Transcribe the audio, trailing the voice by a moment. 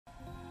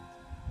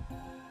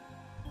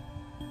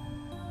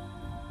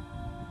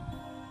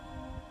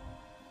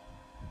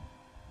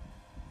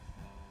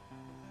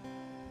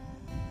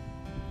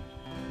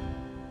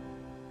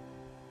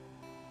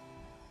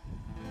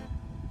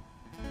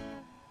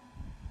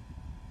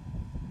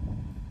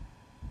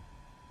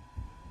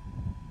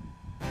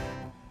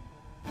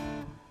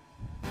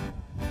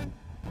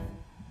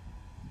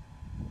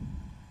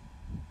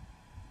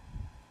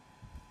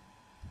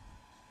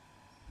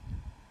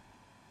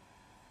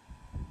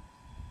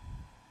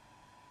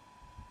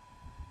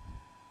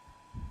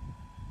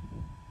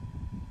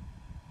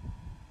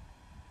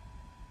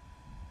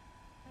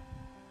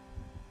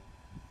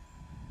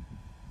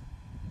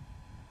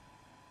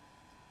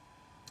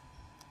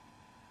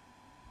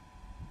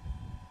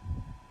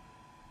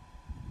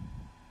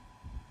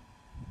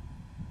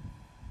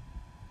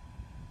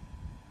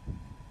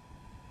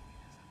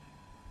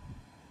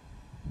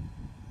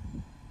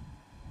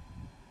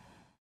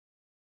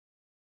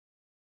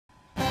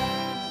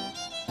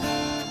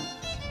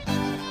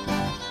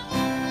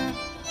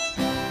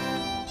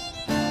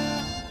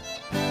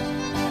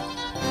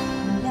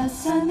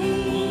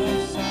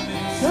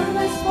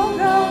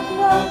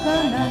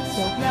wakanat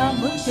sogla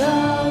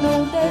munchano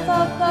te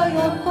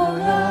vakayon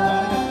kora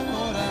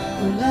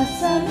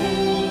ulasani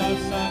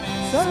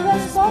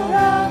sorves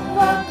porang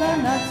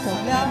wakanat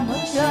sogla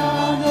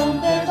munchano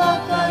te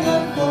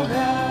vakayon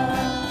kora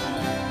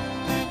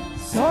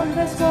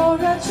sorves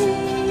pora chi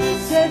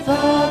se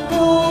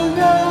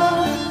vakora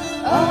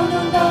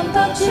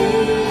anandanta chi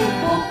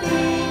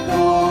pokti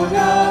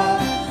kora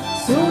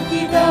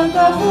suki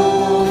danga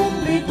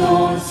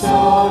humbritor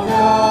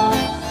sora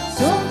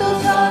sunto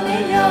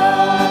sanilya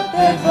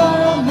te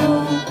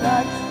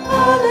varamukar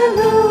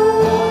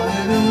hallelujah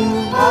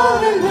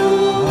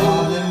hallelujah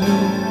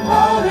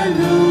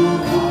hallelujah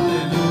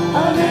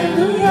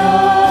hallelujah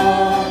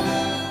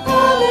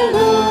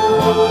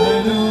hallelujah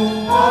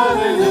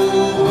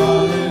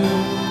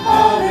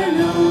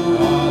hallelujah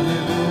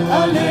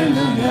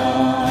hallelujah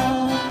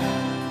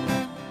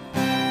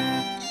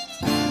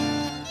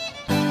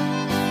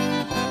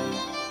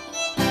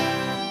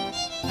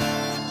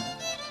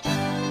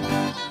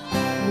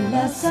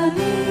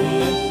ulasani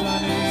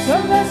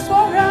sorves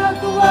pora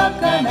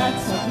wakanat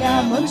sogla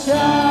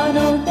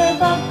munchano te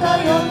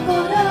vakayon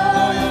kora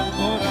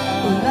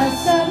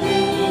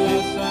ulasani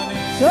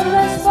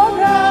sorves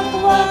pora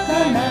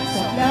wakanat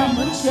sogla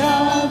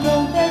munchano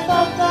te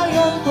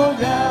vakayon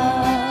kora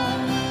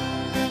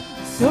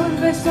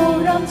sorves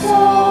poram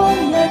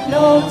toye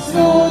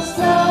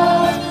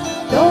klotslotsar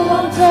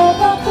doam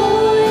toba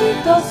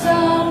puito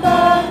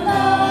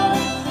sambana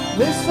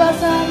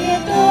vispasanye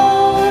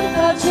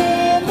torta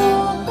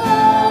chemunga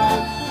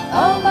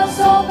alma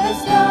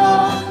somesta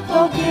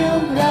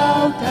tokium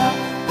rauta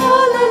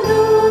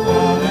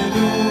hallelujah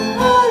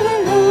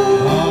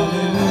hallelujah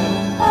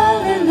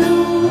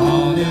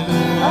hallelujah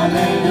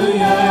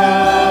hallelujah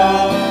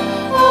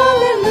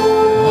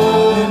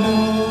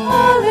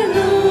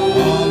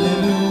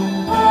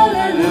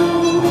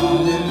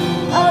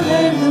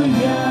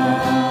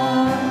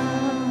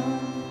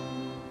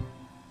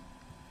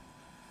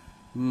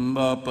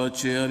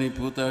बापाचे आणि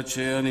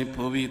पुताचे आणि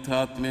पवित्र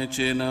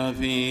आत्म्याचे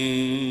नावी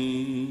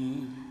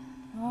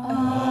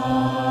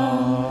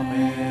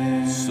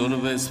आमेन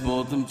सर्वस्व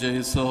तुमचे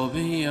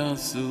सोबे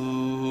आसू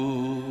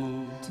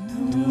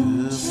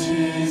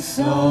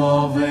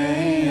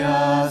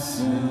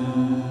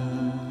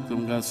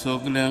तुमकां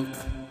सगल्यांक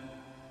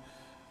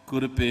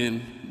कृपेन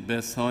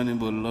बेसांनी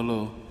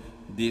बोललो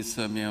दीस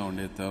आमी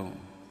आवडटा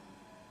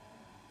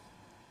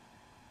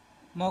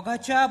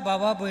मोगाच्या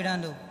भावा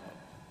भयणांनो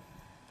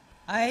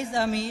आयज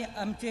आमी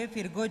आमचे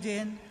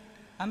फिरगोजेन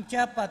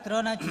आमच्या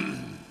पात्रोनाची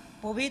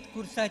पवित्र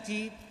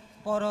कुर्साची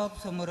परब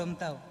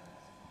समोरमता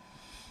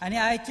आनी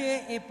आयचे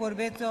हे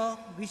परबेचो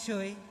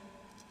विशय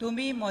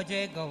तुमी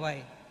म्हजे गवाय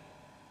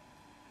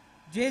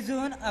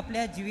जेजून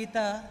आपल्या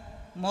जिविता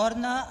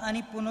मरणा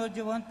आनी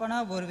पुनर्जीवनपणा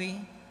वरवीं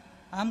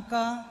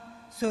आमकां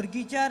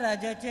सर्गीच्या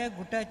राजाचे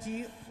गुटाची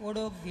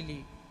ओळख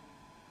दिली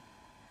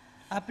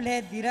आपले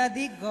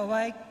दिरादीक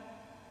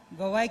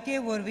गवायके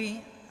वरवीं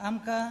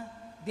आमकां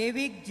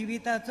देवीक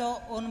जिविताचो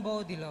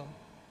अनुभव दिलो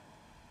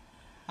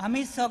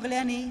आमी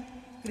सगल्यांनी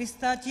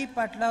क्रिस्ताची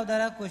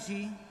पाटलावदारा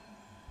कशी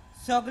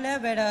सगळ्या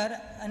वेळार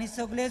आनी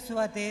सगळे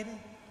सुवातेर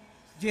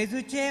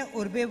जेजूचे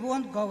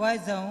उर्बेवंत गवाय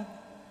जावंक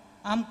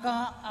आमकां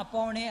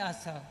आपोवणें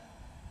आसा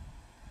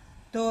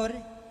तर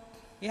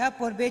ह्या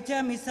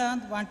परबेच्या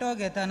मिसांत वांटो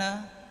घेतना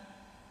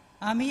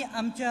आमी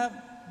आमच्या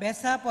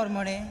बेसा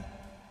प्रमाणे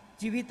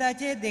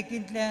जिविताचे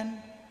देखींतल्यान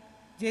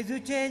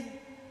जेजूचे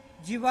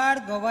जिवाड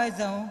गवाय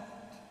जावंक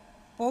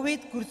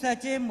पवित्र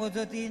कुर्साचे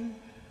मोजतीन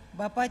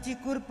बापाची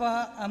कृपा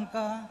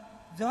आमकां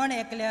जण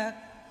एकल्याक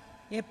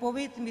हे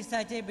पवित्र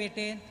मिसाचे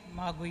भेटेंत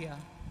मागुया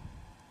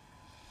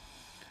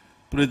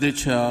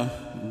प्रदेशा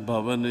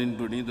भावांनी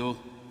बुणिदो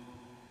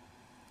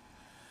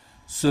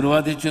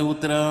सुरवातीचे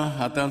उतरां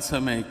हातांत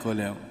सामे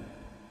आयकल्या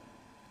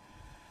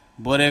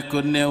बरे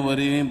करण्या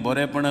वरवीं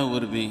बरेपणा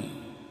वरवीं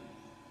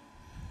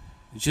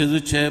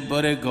जेजूचे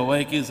बरे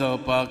गवायकी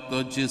जावपाक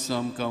तो जेजू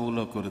आमकां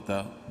उलो करता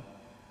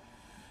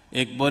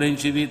एक बरें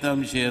जिवीत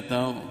आमचें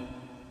येता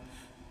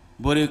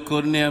बरे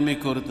करणे आमी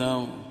करता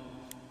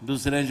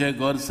दुसऱ्याचे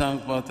गोरसांक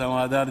पावता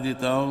आदार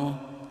दिता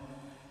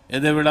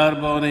येदे वेळार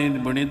भावने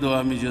भणिदो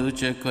आमी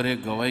जेजूचे खरे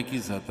गवायकी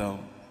जाता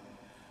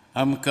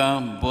आमकां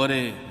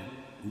बरे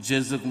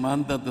जेजूक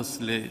मानता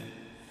तसले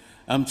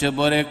आमचे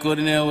बरे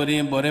करण्या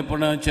वरवीं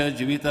बरेपणाच्या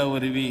जिविता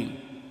वरवीं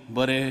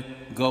बरे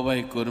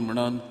गवाय कर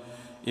म्हणून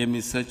हे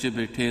मिसाचे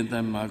भेटेंत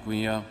आमी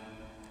मागुया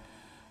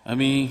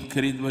आमी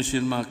खरीद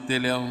भशेन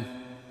मागतले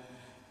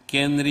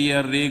केंद्रीय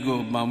रेगो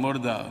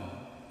बामोर्दा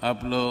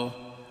आपलो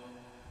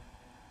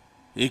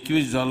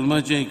 21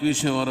 जल्माचे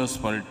 21 वर्स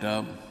पळटा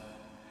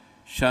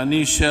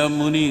शानिशा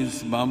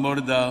मुनीज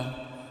बामोर्दा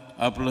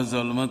आपलो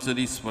जल्माचो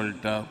दीस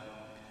पळटा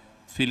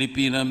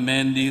फिलिपिना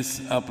मेंदीस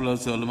आपलो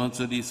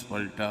जल्माचो दीस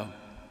पळटा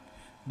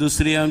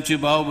दुसरी आमची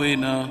भाव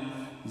भयणां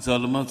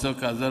जल्माचो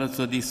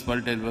काजाराचो दीस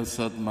पळटेले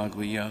वसत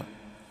मागुया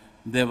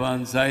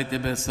देवान जायते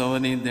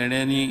बेसवांनी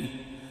देण्यांनी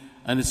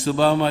आनी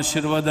सुभाम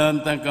आशिर्वादान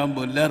तांकां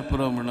बोल्ल्यार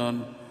पुरो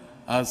म्हणून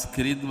आज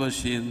खरीद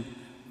भशेन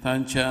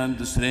तांच्यान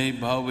दुसरे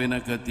भाव भयणां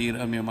खातीर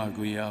आमी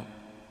मागुया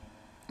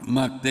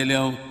मागतले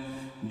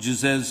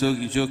जुसे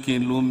जोकी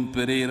लूम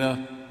पेरेरा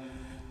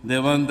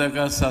देवान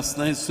ताका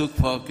सासनाय सुख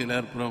फाव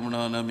केल्यार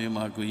प्रमाणान आमी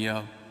मागुया.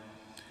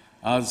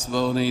 आज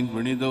भावनेन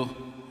भणिदो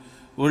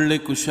व्हडले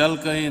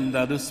कुशालकायेन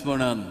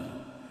दादूसपणान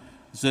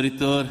जरी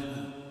तर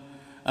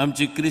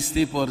आमची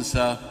क्रिस्ती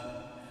पोरसां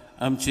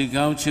आमची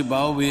गांवची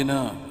भाव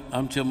भयणां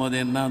आमचे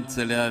मदें नात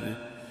जाल्यार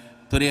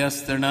तरी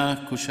आसतना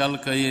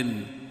कुशालकायेन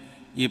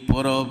ही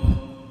परब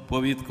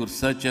पवित्र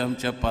कुर्साची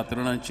आमच्या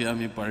पात्रणाची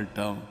आमी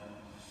पाळटा.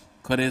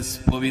 खरेंच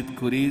पवित्र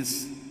कुरीस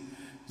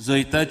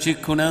जैताची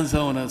खुणां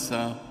जावन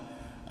आसा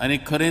आनी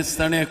खरेंच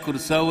ताणें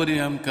कुर्सा वरवीं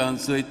आमकां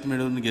जैत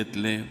मेळून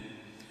घेतलें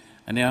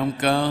आनी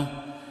आमकां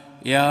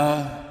ह्या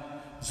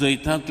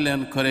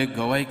जैतांतल्यान खरें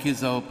गवायकी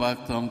जावपाक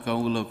तो आमकां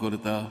उलो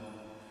करता.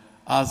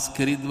 आज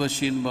खरीद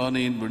भशेन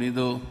भावनेन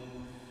भणिदो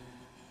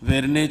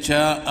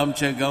वेर्णेच्या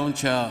आमच्या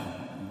गांवच्या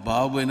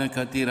भाव भयणां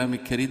खातीर आमी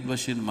खरीद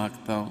भशेन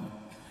मागता.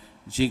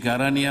 जीं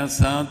घरांनी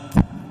आसात,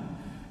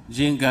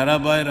 जीं घरा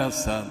भायर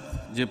आसात,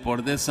 जे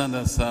परदेसांत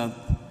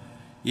आसात,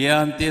 हे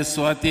आनी ते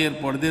सुवातेर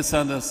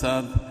परदेसांत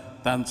आसात,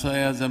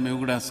 तांचोय आज आमी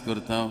उगडास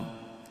करता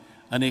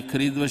आनी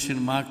खरीद भशेन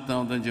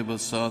मागता तांचे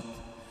बसत.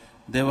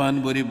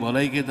 देवान बरी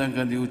भलायकी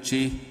तांकां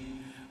दिवची,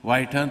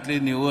 वायटांतली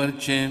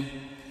निवरचें.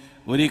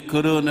 बरी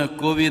करून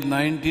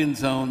कोविड-19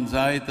 जावन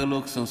जायते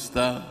लोक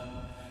सोंसता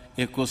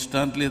हे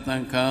कोश्टांतले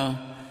तांकां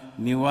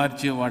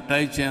निवारचें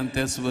वाटायचें आनी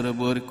तेच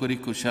बरोबर बरी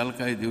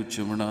खुशालकाय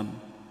दिवची म्हणून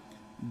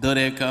दर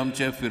एका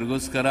आमच्या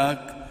फिरगोसकाराक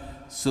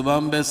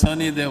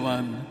सुबांबेसांनी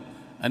देवान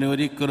आनी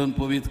बरी करून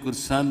पवित्र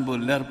कुर्सान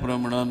बोल्ल्यार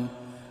प्रमाणान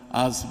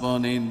आज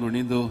भावनेन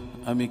भणिदो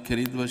आमी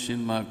खरीद भशेन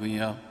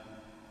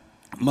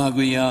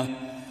मागुया.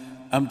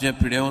 आमच्या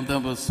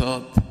पिड्यावंतां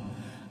बसत,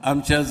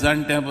 आमच्या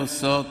जाणट्यां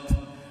बसत,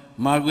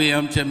 मागुया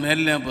आमच्या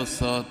मेल्ल्यां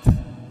बसत,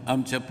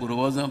 आमच्या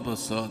पुर्वजां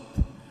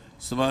बसत.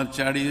 सुमार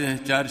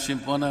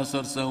 450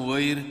 वर्सां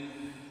वयर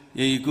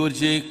हे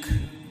इगोर्जेक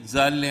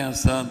जाल्ले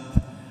आसात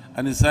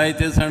आनी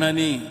जायते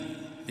जाणांनी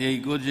हे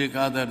इगोर्जेक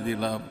आदार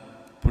दिला,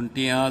 पूण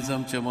ती आज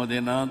आमच्या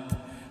मदें नात.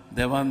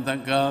 देवान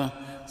तांकां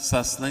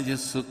सासणाचें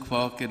सुख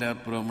फाव केल्या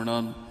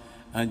प्रमाणान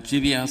आनी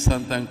जिवी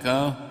आसात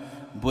तांकां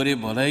बरे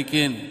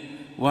भलायकेन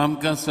व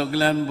आमकां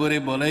सगळ्यान बरे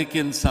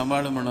भलायकेन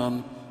सांबाळ म्हणून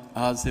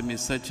आज हे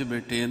मिसाचे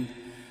भेटेन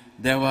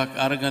देवाक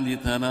आर्गां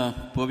दितना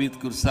पवित्र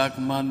कुर्साक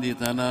मान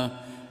दितना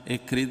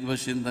एक खरीद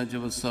भशेन तांचे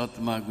वसत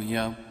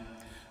मागुया.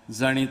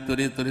 जाणी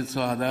तरेतरेचो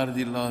आदार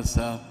दिल्लो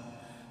आसा,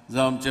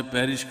 जावं आमचे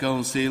पॅरिश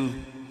कावन्सील,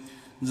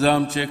 जावं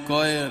आमचे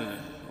कॉयर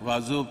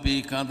वाजोवपी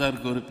आदार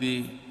करपी,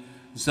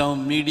 जावं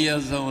मिडिया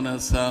जावन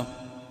आसा,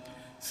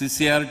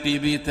 CCR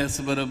TV,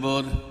 तेच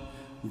बरोबर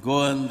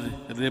गोवन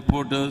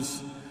रिपोर्टर्स,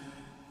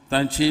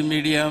 तांची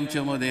मिडिया आमचे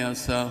मदें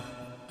आसा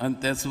आनी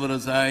तेच बरोबर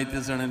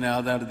जायते जाणांनी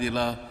आदार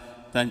दिला.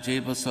 तांचेय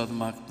बसत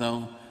मागता.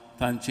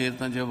 तांचेर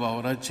तांच्या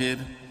वावराचेर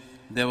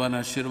देवान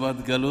आशिर्वाद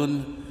घालून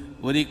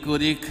वरीक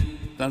वरीक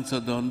तांचो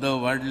धंदो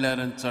वाडल्यार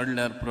आनी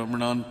चडल्यार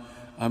प्रमाणान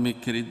आमी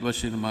खरीद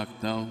भशेन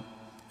मागता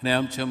आनी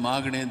आमचें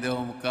मागणें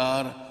देवा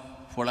मुखार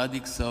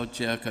फळादीक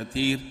जावच्या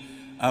खातीर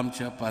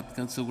आमच्या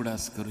पातकांचो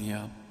उगडास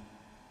करुया.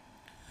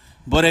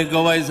 बरें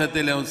गवाय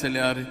जातलें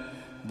जाल्यार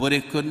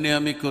बरें कन्या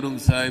आमी करूंक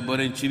जाय,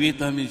 बरें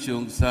जिवीत आमी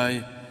जिवंक जाय,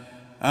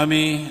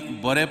 आमी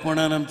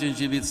बरेपणान आमचें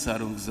जिवीत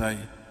सारूंक जाय.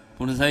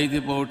 पूण जायते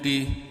फावटी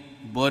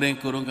बरें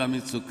करूंक आमी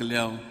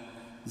चुकल्या,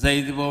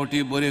 जायते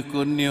फावटी बऱ्यो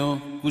कन्यो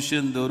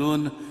कुशीन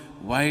धरून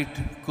वायट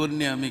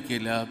कन्या आमी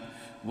केल्यात,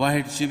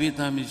 वायट जिवीत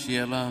आमी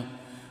जियेलां.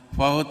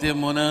 फावो ते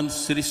मनान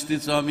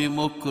सृश्टीचो आमी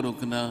मोग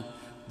करूंक ना,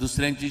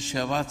 दुसऱ्यांची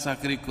सेवा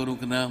चाकरी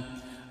करूंक ना.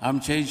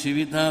 आमच्याय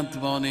जिवितांत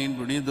भावनेन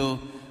भणिदो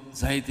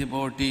जायते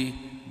फावटी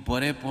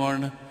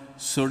बरेपण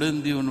सोडून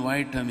दिवन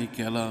वायट आमी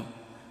केलां.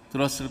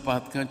 त्रस्त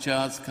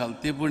पातकांच्या आज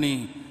खालतेपणी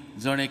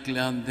जण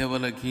एकल्यान देवा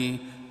लागीं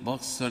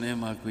बोगसणे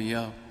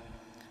मागुया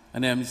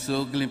आनी आमी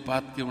सगळीं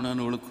पातकी म्हणून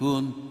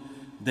ओळखून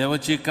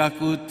देवाची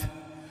काकूत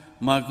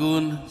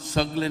मागून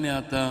सगळ्यांनी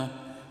आतां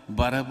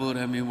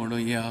बाराबर आमी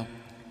म्हणुया.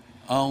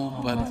 हांव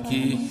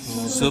पातकी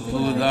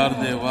सोपूदार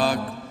देवाक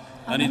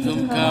आनी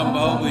तुमकां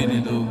भाव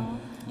भयणीलो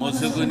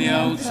म्हजो गुन्यांव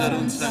हांव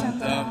उचरून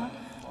सांगता,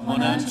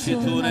 मनान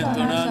चिंतून आनी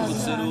तोंडान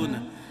उचलून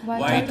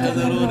वायट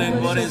धरून आनी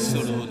बरें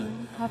सोडून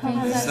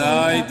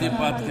जायतीं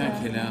पातकां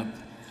केल्यात.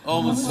 ओ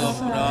म्हजो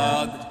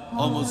अपराध,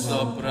 ओ म्हजो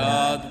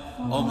अपराध,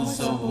 ओ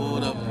म्हजो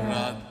घोर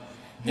अपराध.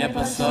 हे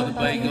पसत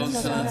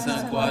बायगवसनाचा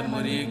क्वार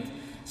मरीक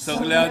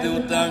सगळ्या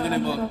देवतांक आनी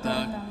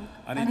भक्तांक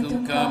आनी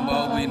तुमकां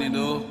भाव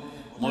भयणीलो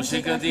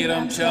मोशे खातीर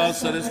आमच्या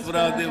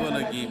सरस्वरा देवा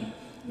लागीं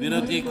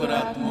विनती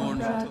करात म्हूण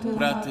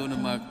प्रार्थना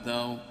मागता.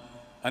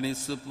 आनी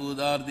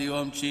सपूदार देव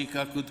आमची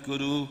काकूत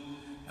करूं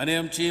आनी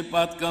आमची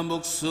पातकां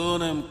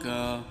बोगसून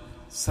आमकां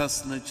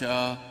सासणाच्या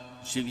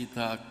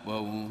जिविताक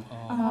पावूं.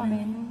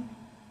 आमेन.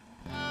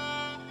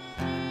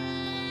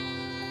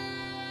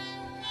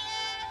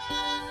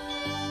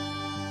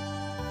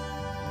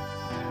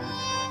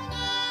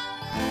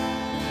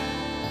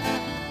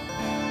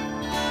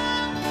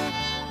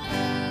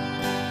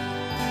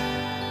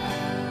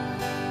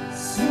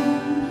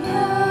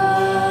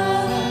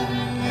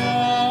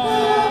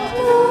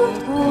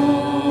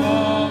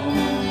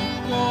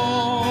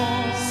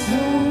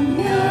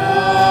 Soumia,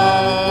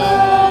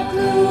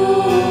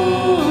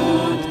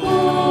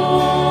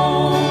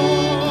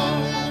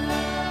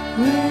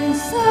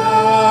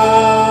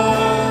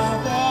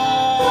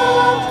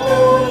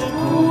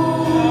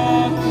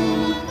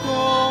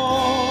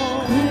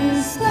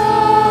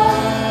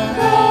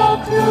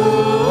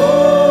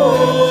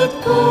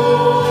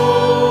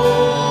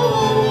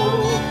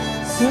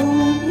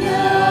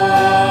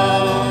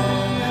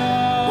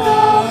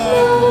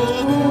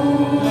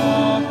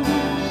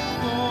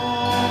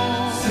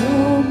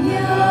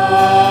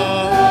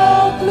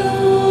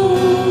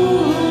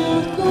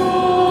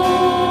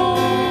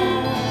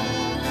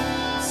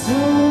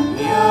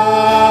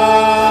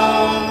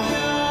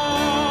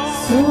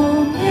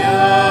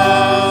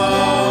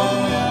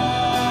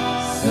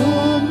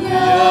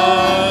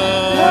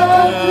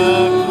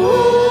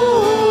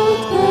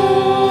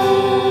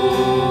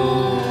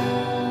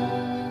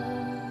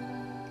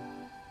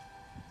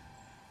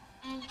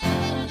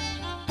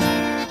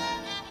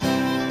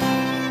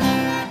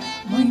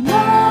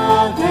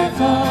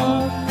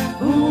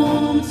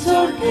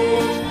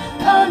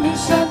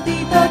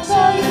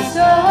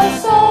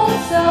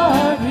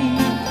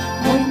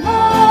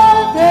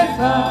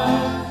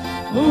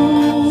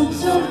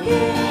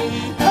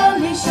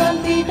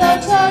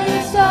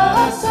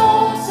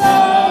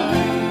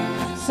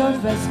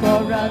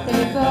 Spora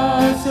Teva,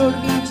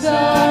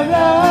 Surgicia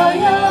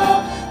Raya,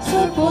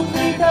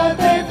 Surputrika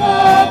Teva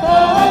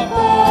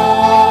Baba.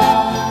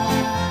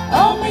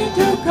 Ami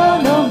Duka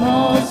Lomo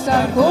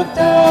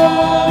Starkota,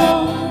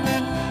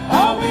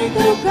 Ami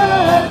Duka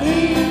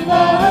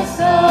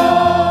Divasa,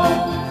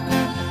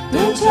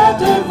 Ducha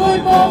Turvoi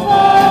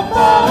Bova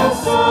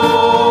Paso,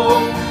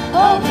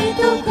 Ami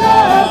Duka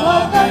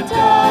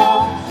Vakanta,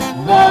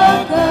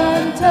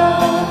 Vakanta,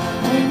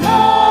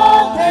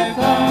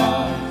 Teva,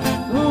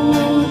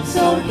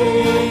 Utsorgi,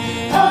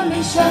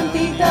 Ami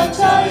Shanti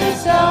Tachai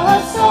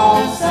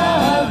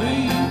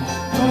Sahasari,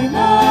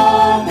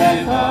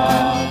 Teva,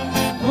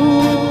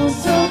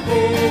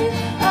 Utsorgi,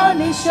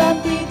 Ami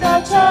Shanti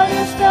Tachai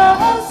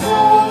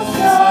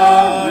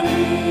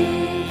Sahasari.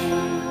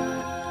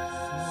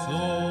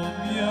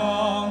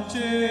 Somyam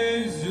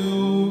Jesu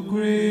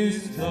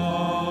Christa,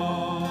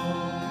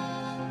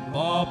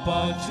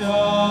 Bapa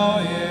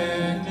Chaye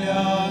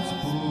Nyat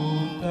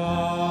Puta,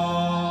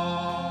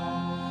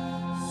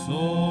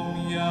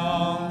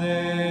 Somyam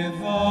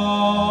Deva,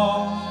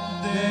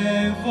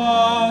 Deva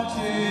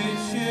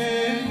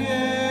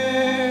Chesheye,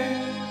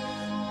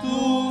 Tu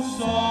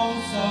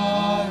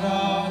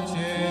Samsara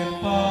Che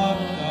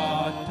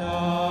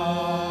Pakata,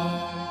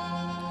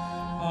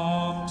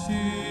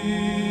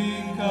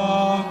 Amchika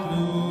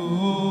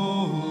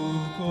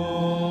Gluko,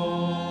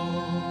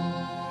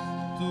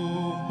 Tu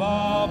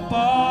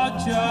Bapa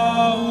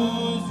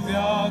Chaus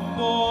Viak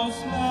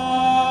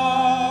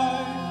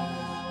Bosnai,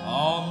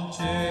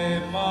 Amche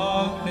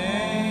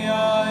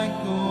Magnei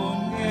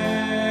Kunge.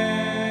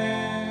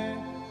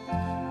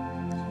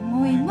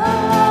 Muy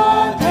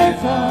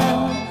Mateva,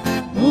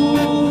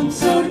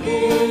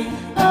 Utsorgi,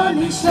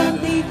 Ani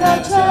Shanti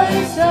Tachai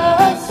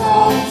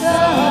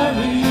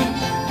Sahasari.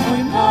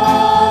 Muy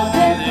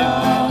Mateva,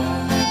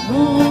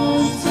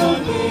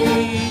 Utsorgi,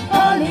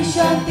 Ani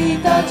Shanti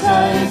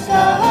Tachai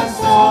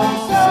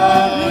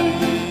Sahasari.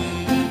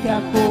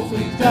 Itaku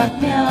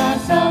Fitratnya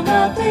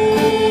Samati,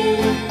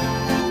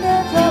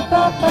 Neva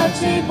Papa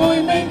Chiboy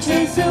Men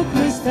Jesu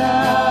Christa.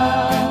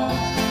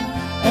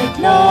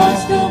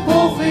 Eklos tu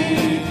bovi,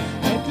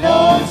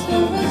 eklos tu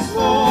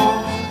misvo,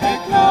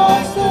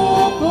 eklos tu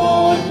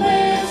bon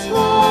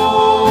misvo.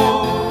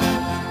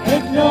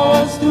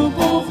 Eklos tu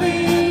bovi,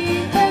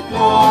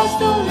 eklos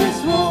tu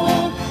misvo,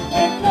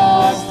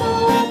 eklos tu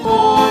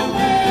bon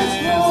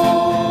misvo.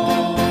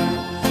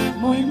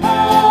 Muy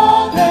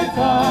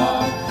Mateva,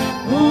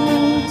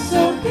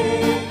 Utsorgi,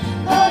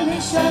 Ani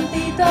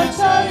Shanti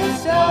Tachai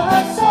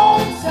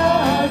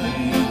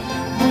Sahasari.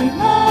 Muy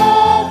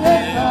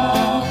Mateva,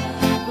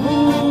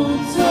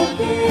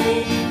 Utsorgi,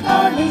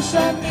 Ani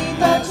Shanti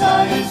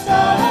Tachai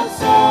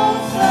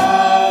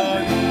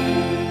Sahasari.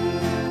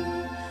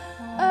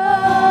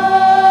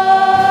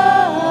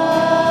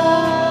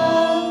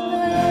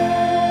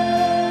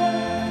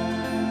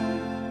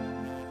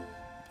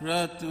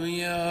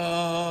 Pratuya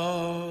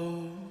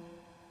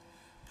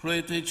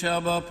Preticha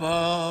Bapa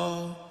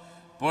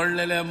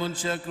पडलेल्या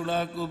मनशा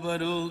कुळाक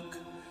उबारूक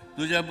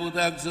तुझ्या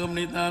पुताक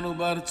जमनींतल्यान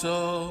उबारचो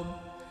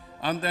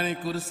आनी ताणें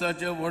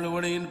कुर्साचे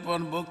वळवळीन पण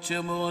भोगचे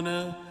म्हूण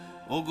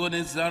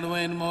ओगोनी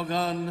जाणवेन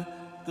मोगान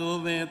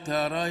तुवें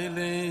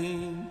थारायलें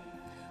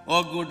हो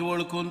गुट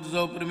वळखून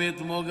तुजो प्रेमीत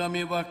मोग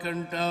आमी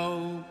वाखणटाव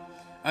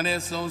आनी ह्या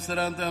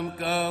संवसारांत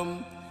आमकां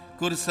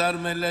कुर्सार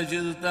मेल्ल्या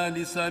जेजुता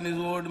दिसांनी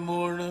ओड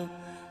म्हूण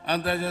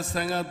आनी ताच्या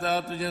सांगाता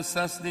तुजे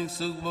सासणीक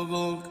सूख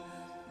भोगूंक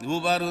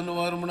उबारून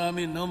व्हर म्हूण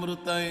आमी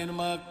नम्रतायेन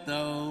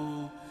मागताव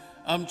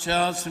आमच्या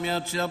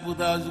आस्म्याच्या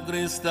पुता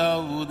क्रिस्ता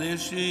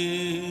उदेशी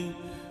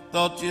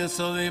तोचे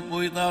सवे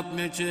पवित्र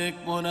आत्म्याचे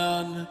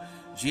एकमनान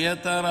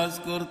जियेता राज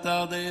करता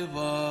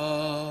देवा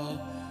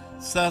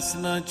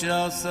सासनाच्या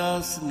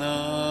सासना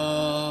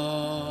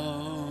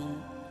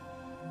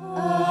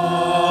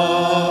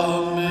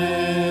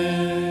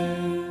आमेन.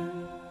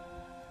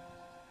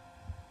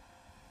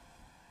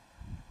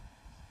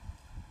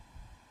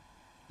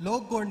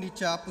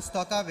 लोकगोंडीच्या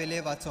पुस्तका वेले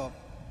वाचप.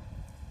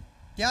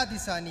 त्या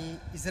दिसांनी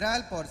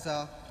इस्रायल पोरसा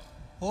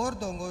होर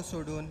दोंगो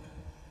सोडून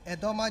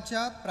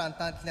एदोमाच्या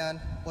प्रांतांतल्यान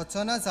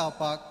वचना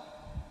जावपाक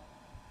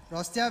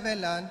रस्त्या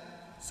वेल्यान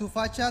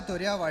सुफाच्या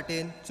दर्या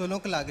वाटेन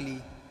चलूंक लागली.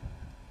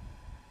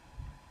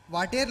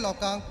 वाटेर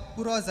लोकांक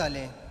पुरो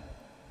जालें.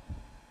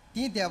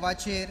 ती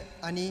देवाचेर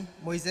आनी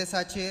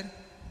मोइजेसाचेर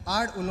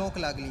आड उलोवंक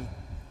लागली.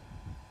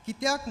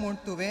 कित्याक म्हूण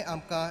तुवें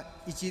आमकां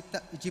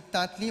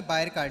इजिप्तांतली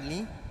भायर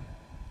काडलीं?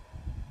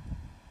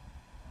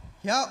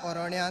 ह्या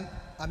ओरोण्यांत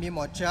आमी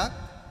मोच्चाक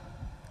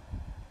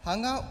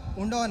हांगा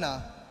उंडो ना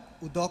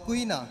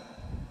उदोकूय ना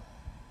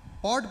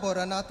पोट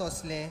भरना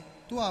तसलें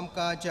तूं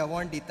आमकां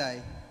जेवण दिताय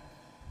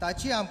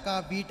ताची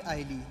आमकां वीट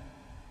आयली.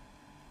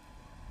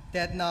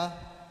 तेन्ना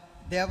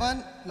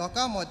देवान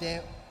लोकां मदें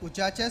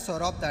उज्याचें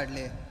सोरोप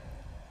धाडलें.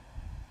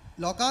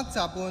 लोकांक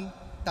चाबून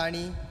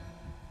तांणी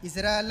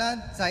इस्रायलान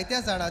जायत्या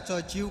जाणांचो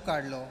जीव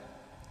काडलो.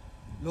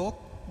 लोक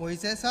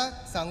मोइजेसाक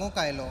सांगूंक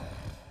आयलो,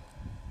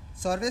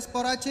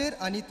 सर्वेस्पराचेर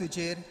आनी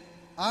तुजेर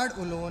आड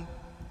उलोवन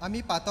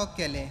आमी पातक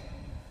केलें.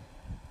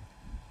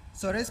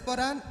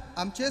 सर्वेस्परान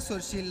आमचे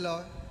सोरशिल्लो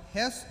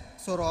हे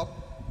सोरोप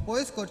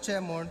पयस करचें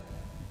म्हूण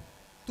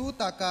तूं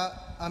ताका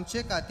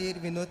आमचे खातीर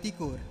विनोती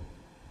कर.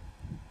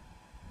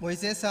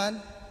 मोइसेसान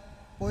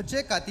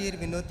पोरचे खातीर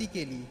विनोती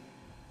केली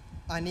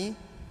आनी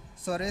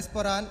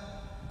सोरेस्परान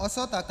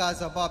असो ताका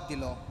जबाब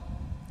दिलो,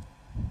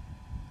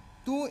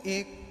 तूं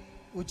एक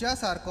उज्या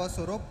सारको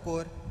सोरोप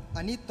कर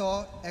आनी तो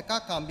एका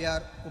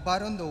खांब्यार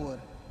उबारून दवर.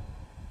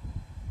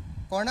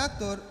 कोणाक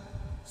तर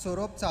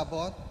सोरोप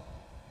चाबोत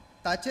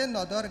ताचे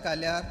नदर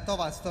घाल्यार तो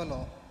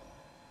वाचतलो.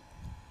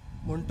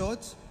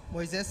 म्हणटोच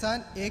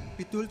मोइसेसान एक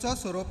पितूळचो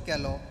सोरोप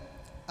केलो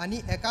आनी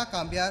एका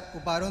खांब्यार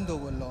उबारून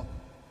दवरलो.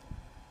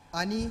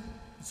 आनी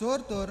जोर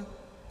तर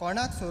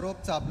कोणाक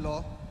सोरोप चाबलो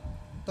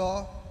तो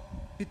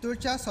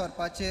पितूळच्या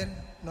सोरपाचेर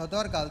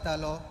नदर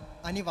घालतालो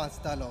आनी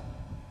वाचतालो.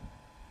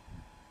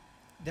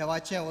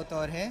 देवाचें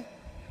उतर हें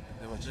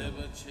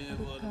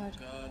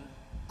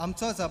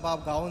आमचो जबाब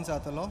गावून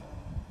जातलो.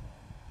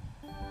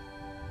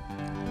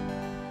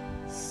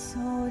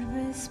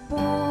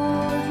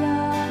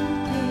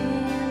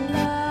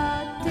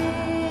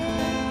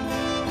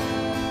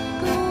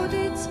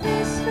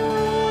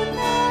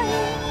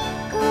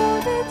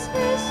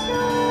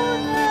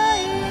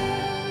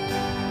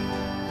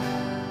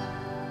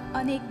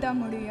 अनेकदा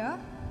म्हणूया.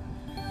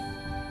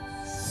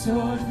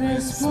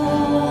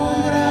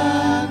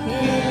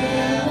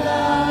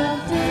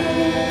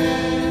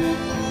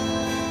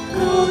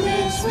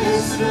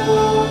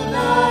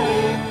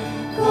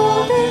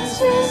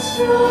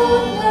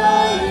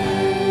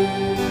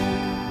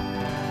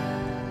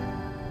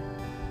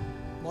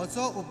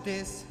 म्हजो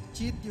उपदेश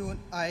चीत दिवन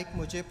आयक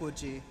म्हजे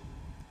पोरचे.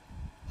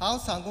 हांव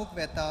सांगूंक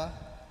वेता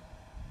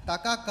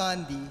ताका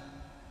कान दी.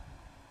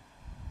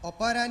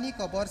 ओपाऱ्यांनी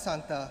खबर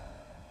सांगता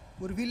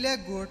पुर्विल्ले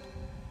गूट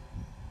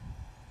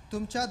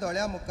तुमच्या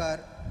दोळ्या मुखार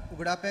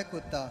उगडापे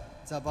कोत्ता.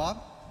 जबाब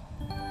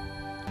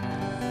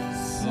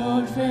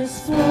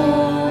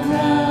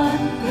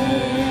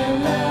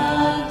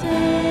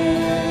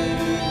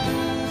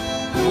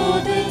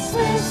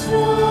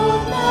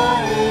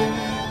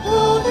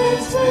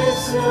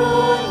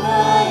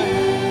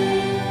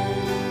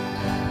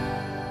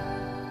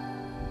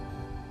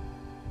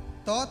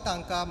तो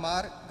तांकां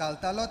मार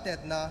घालतालो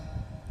तेन्ना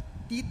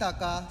ती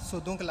ताका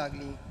सोदूंक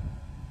लागली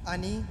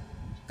आनी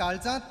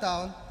काळजांत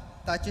तावन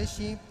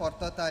ताचेशी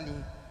परतताली.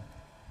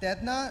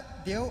 तेन्ना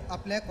देव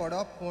आपलें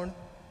कोडप म्हूण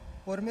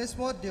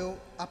परमेस्वर देव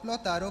आपलो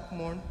तारूक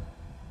म्हूण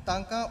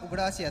तांकां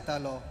उगडास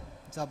येतालो.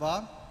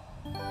 जबाब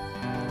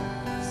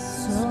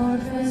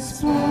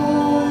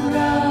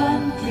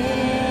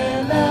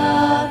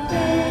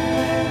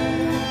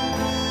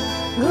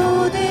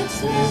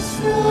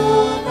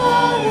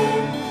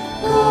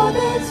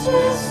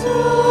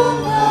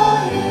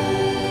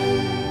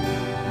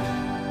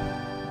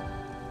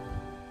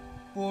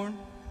पूण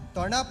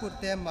तोंडा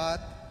पुरतें मात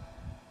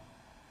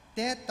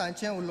तें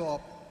तांचें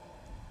उलोवप.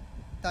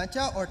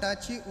 तांच्या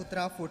ओठाची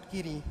उतरां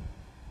फुटकिरी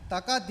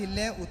ताका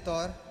दिल्लें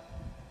उतर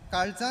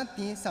काळजांत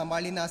ती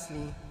सांबाळी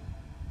नासलीं.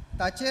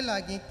 ताचे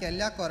लागीं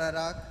केल्ल्या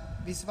कराराक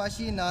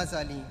विस्वाशी ना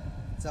जाली.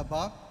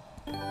 जबाब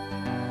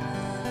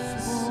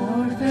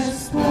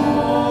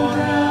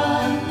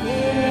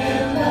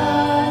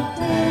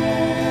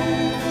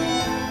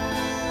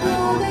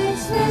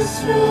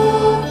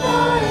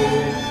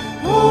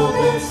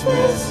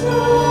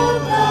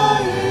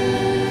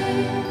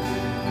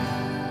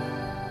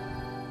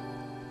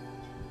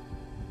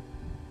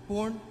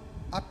पूण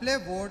आपले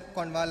व्हड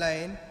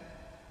कोणवालायेन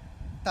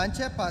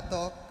तांचे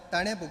पातोक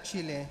ताणें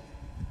बुक्षिलें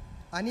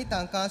आनी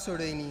तांकां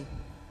सोडयलीं.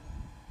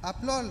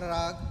 आपलो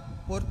राग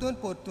परतून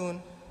परतून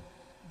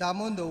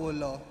दामून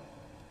दवरलो.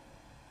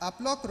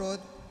 आपलो क्रोध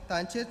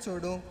तांचेर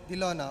सोडूंक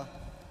दिलो ना.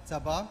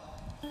 जबाब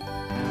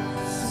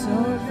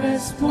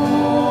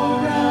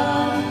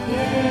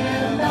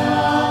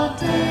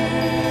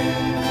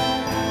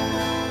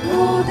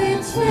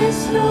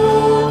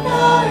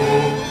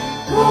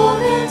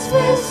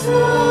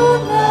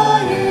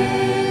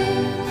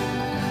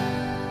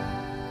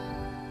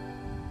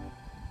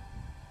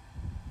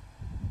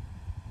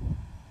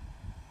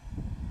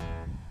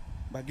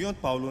भाग्योंत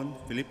पावलून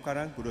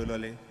फिलिपकारांक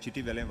बरयलोलें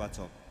चिटी वेलें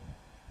वाचप.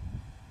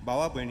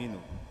 भावा भयणीनो,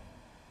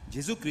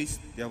 जेजू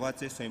क्रिस्त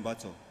देवाचे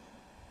सैबाचो.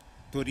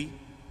 तरी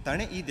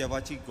ताणें ही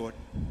देवाची गोट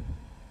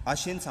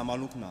आशेन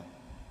सांबाळूंक ना,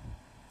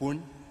 पूण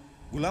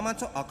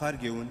गुलामाचो आकार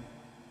घेवन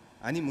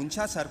आनी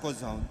मनशा सारको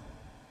जावन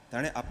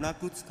ताणें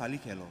आपणाकूच खाली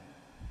केलो.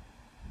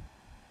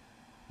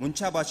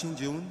 मनशा भाशेन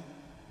जेवन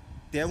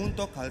तेवून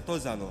तो खालतो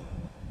जालो,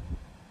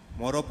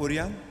 मोरो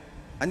पर्यान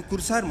आनी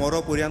कुर्सार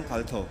मोरो पर्यान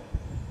खालतो.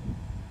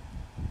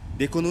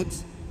 देखूनच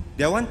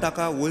देवान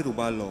ताका वयर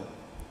उबारलो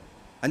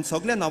आनी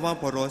सगळ्या नांवां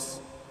परस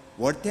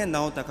व्हडतें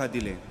नांव ताका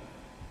दिलें.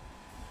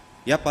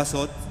 ह्या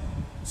पासत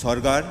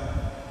स्वर्गार,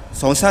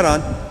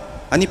 संवसारांत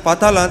आनी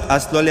पातालांत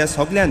आसलोल्या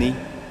सगळ्यांनी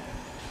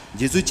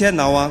जेजूच्या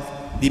नांवाक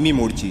दिमी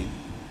मोडची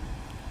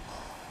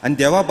आनी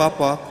देवा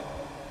बापाक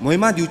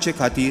महिमा दिवचे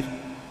खातीर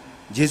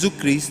जेजू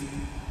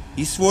क्रिस्त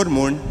इस्वर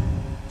म्हूण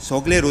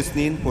सगळे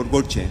रोचनीन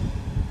परगडचें.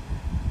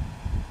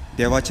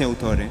 देवाचें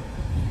उतर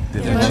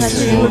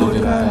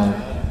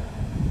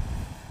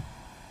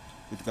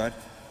उद्गार.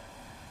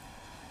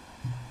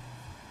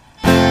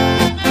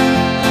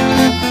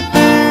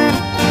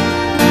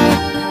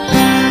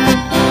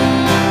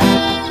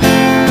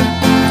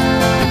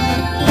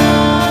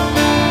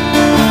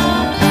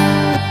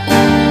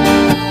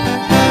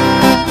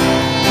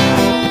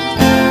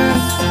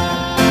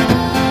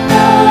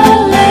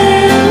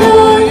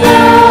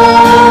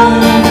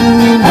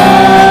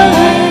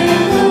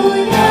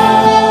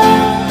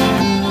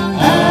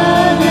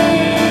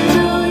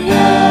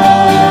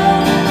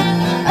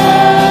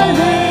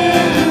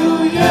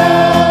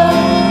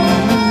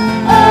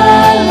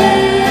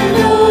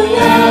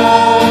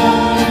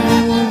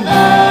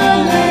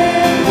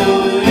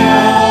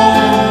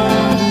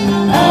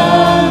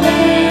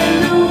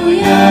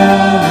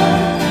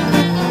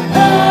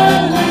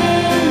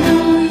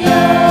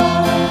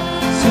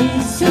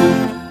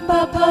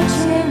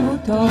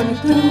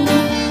 utortu,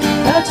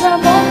 tacia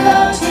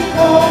mogaci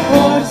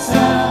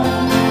coborsa.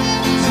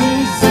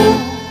 Gesù,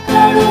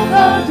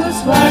 caruga do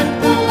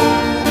sguardo,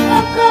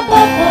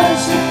 acabava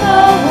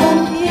citavon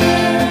pie.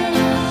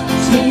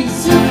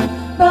 Gesù,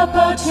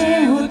 papa ce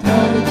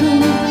utortu,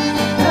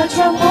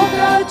 tacia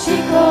mogaci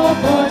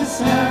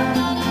coborsa.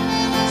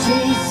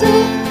 Gesù,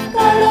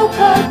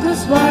 caruga do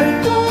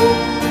sguardo,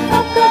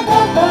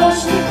 acabava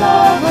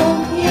citavon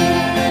pie.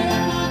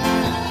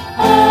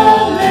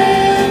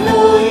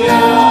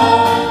 Alleluia,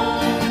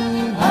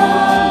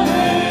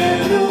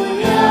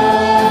 alleluia,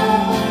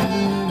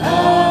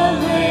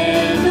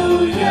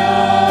 alleluia,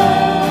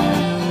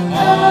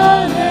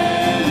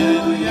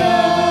 alleluia,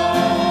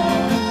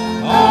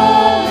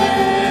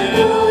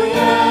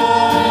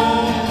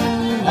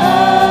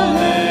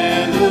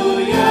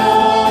 alleluia,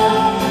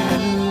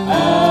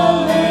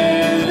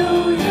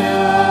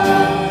 alleluia,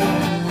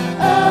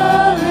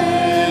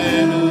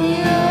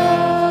 alleluia.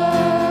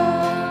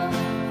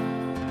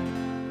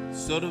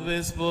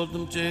 Sorves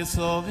tuमचे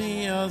सोवी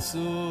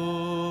आसू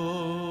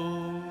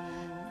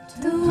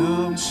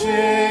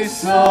तुमचे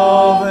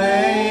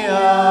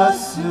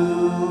सोवयासु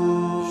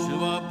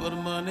शुभा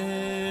परमाने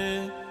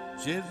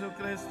जेजू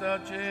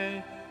ख्रिस्ताचे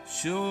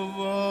शुभ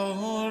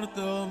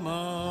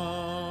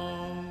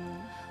वर्तमान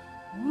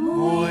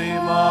Mój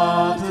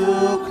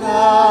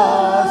Matka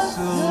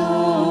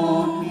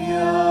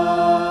Sumia.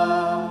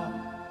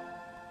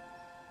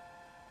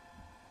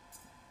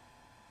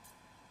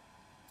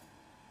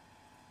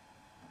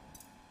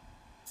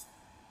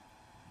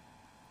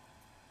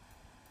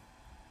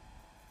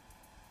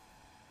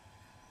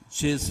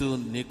 जेजू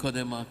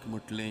निकोदेमाक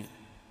म्हटलें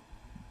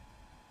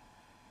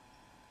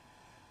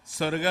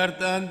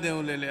स्वर्गार्थान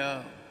देंवलेल्या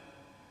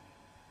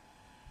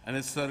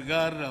आनी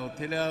स्वर्गार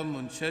रावतल्या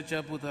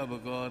मनशाच्या पुता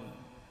बगर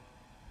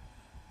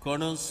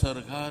कोण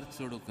स्वर्गार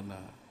चडूंक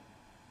ना.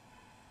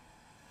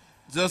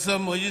 जसो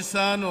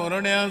मोजिसान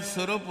ओरण्यात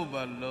सोरोप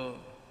उबारलो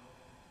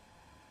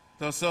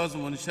तसोच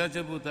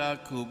मनशाच्या पुताक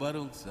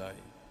उबारूंक जाय.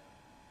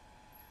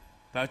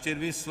 ताचेर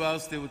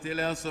विस्वास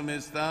देंवतल्या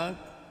सोमेस्तांक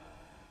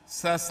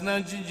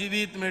सासणाची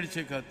जिवीत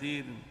मेळचे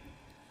खातीर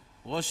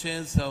अशें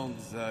जावंक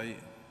जाय.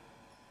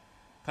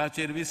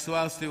 ताचेर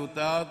विस्वास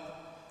ठेवतात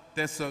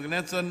ते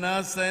सगळ्याचो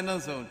नाश जायना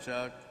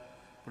जावच्याक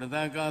पूण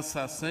तांकां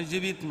सासण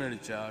जिवीत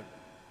मेळच्याक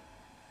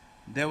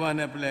देवान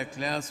आपल्या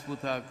एकल्याच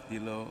पुताक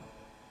दिलो.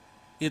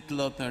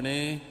 इतलो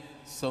ताणें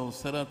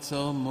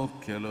संवसाराचो मोग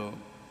केलो.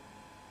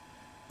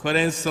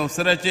 खरें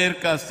संवसाराचेर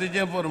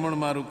कास्तीचें परमण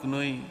मारूंक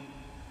न्हय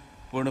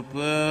पूण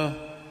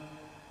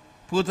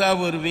पुता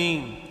वरवीं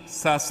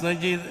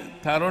सासणाची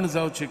थारोण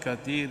जावचे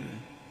खातीर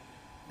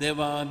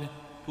देवान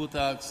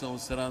पुताक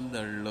संवसारांत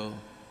धाडलो.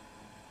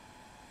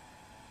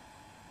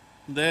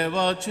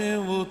 देवाचे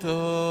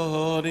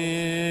उतोरे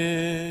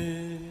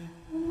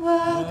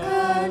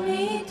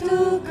Wakani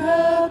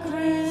tuka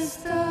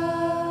Krista.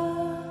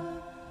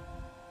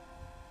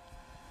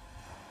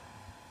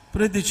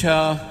 प्रितीच्या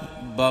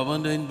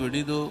भावंडयन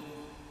भयणीनो,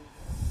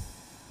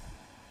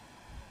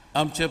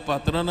 आमच्या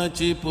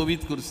पात्रांनाची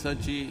पवित्र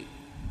कुर्साची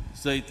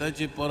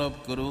जैताची परब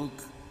करूंक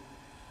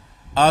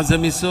आज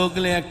आमी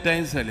सगळे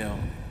एकठांय जाल्या.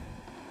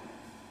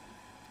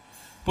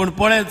 पूण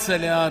पळयत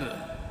जाल्यार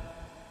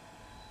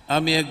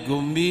आमी एक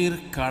गंभीर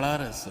काळार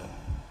आसा.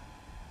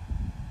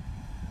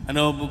 आनी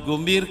हो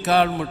गंभीर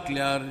काळ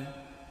म्हटल्यार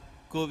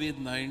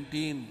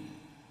कोविड-19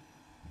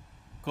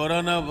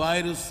 कोरोना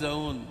वायरस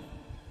जावन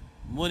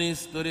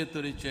मनीस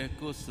तरेतरेचे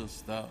कूस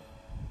सोंसता.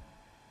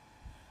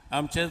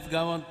 आमच्याच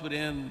गांवांत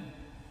पर्यंत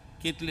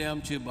कितली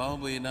आमची भाव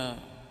भयणां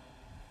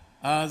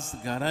आज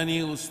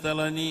घरांनी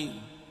उस्तालांनी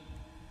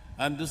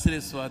आनी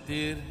दुसरे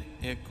सुवातेर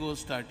हे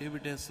कूस टाटे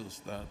बिटे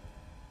सोंसतात.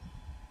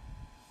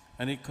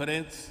 आनी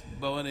खरेंच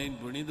भावान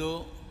भयणीनो,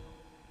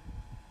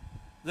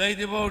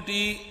 जायते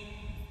फावटी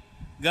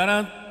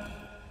घरांत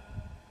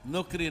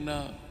नोकरी ना,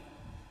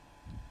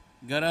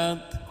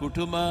 घरांत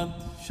कुटुंबांत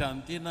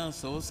शांती ना,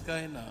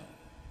 संस्कार ना.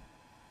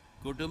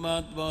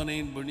 कुटुंबांत भावान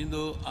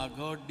भयणीनो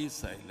आगोड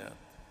दीस आयल्यात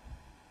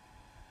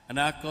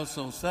आनी आख्खो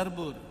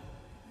संवसारभर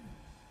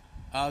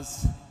आज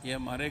हे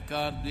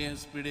मारेकार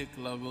दुयेंस पिडेक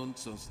लागून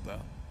सोंसता.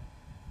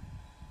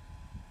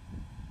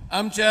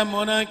 आमच्या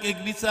मनाक एक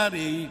विचार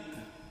येयत,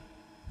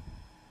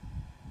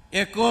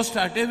 हे कोस्ट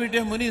हाटे बिटे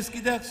मनीस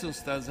कित्याक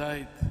सोंसता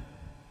जायत?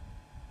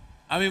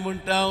 आमी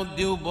म्हणटा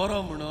देव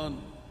बरो म्हणून,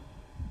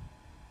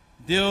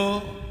 देव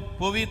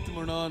पवित्र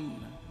म्हणून,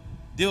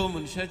 देव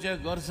मनशाच्या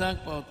गरजांक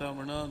पावता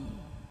म्हणून.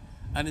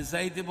 आनी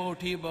जायते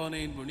फावटी भावना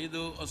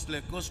भयणीनो असले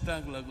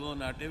कश्टांक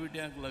लागून,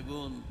 हाटेबिट्यांक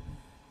लागून,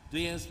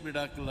 दुयेंस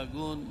पिडाक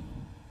लागून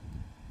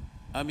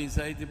आमी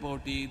जायते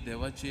फावटी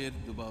देवाचेर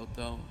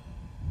दुबावता.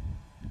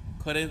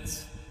 खरेंच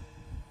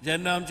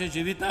जेन्ना आमच्या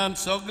जिवितांत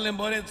सगळें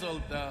बरें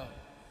चलता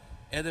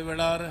येदे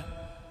वेळार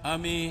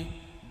आमी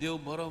देव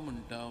बरो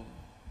म्हणटा.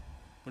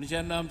 पूण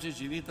जेन्ना आमच्या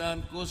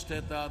जिवितांत कश्ट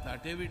येतात,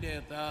 हाटेबिटे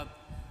येतात,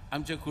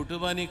 आमच्या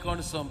कुटुंबांनी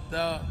कोण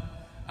सोंपता,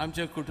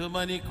 आमच्या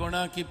कुटुंबांनी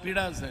कोणाकी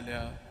पिडा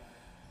जाल्या,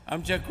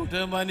 आमच्या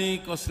कुटुंबांनी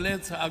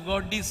कसलेच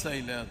आगोड दीस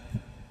आयल्यात,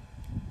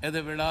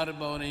 येदे वेळार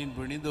भावना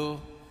भयणीनो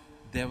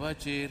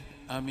देवाचेर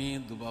आमी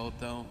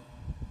दुबावता.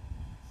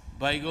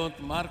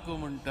 बायगोंत मार्को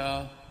म्हणटा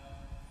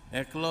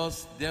एकलोच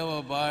देवा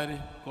भायर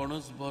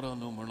कोणूच बरो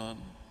न्हू म्हणून.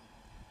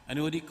 आनी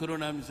उरी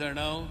करून आमी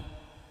जाणाव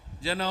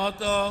जेन्ना हो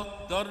तो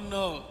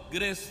तरनो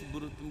ग्रेस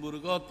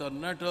भुरगो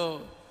तरणाटो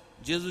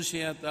जेजूशी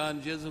येता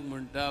आनी जेजूक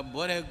म्हणटा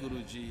बरे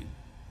गुरुजी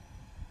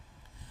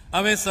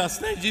हांवें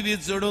सासणें जिवीत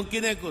जोडूंक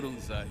कितें करूंक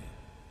जाय.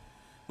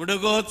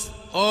 म्हणटकूच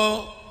हो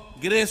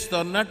ग्रेस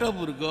तरणाटो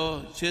भुरगो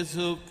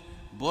जेजूक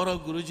बरो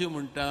गुरुजी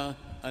म्हणटा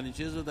आनी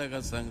जेजू ताका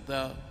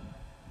सांगता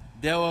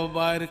देवा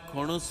भायर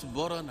कोणूच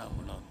बरो ना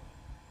म्हणून.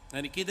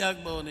 आनी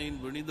कित्याक भावनेन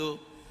भणिदो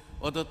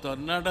हो तो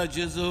तरणाटो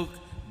जेजूक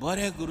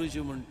बरे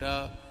गुरुजी म्हणटा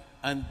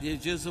आनी ते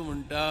जेजू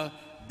म्हणटा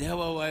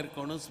देवा भायर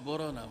कोणूच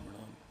बरो ना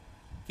म्हणून.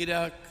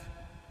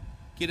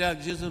 कित्याक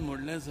जेजून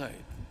म्हणलें जाय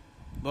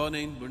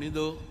भावनेन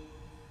भणिदो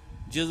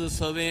जेजू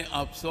सवें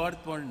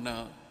आपसवाडपण ना.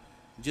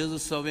 जेजू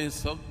सवें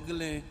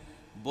सगलें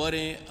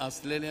बरें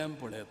आसलेलें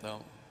पळयता.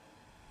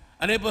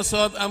 आनी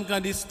पासत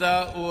आमकां दिसता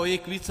हो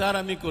एक विचार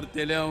आमी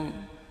करतले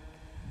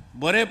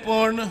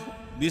बरेपण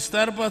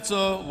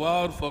विस्तारपाचो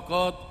वावर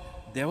फकत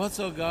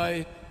देवाचो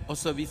गाय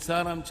असो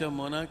विचार आमच्या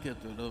मनाक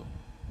येतलो.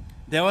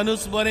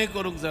 देवानूच बरें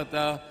करूंक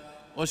जाता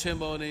अशें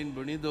भावनेन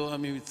भणिदो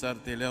आमी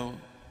विचारतले.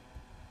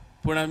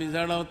 पूण आमी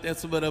जाणाव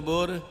तेच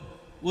बरोबर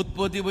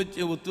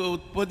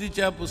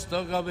उत्पत्तीच्या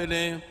पुस्तका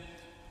वेलें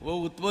वो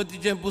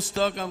उत्पत्तीचें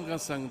पुस्तक आमकां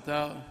सांगता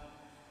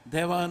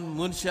देवान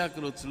मनशाक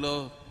रचलो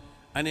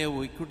आनी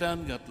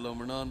वैकुंठांत घातलो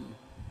म्हणून.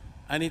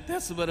 आनी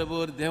तेच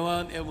बरोबर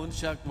देवान हे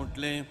मनशाक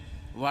म्हटलें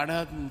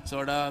वाडात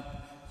चडात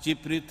जी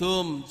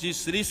प्रिथूम जी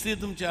सृश्टी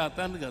तुमच्या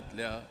हातांत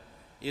घातल्या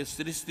हे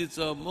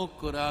सृश्टीचो मोग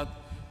करात.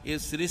 हे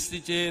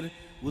सृश्टीचेर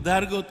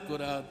उदारगत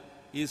करात.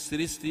 ही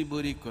सृश्टी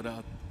बरी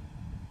करात.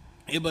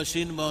 हे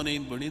भाशेन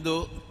भावनेन भणिदो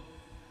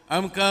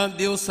आमकां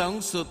देव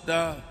सांगूंक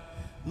सोदता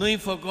न्हय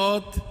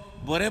फकत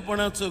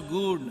बरेपणाचो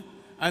गूण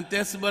आनी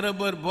तेच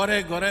बरोबर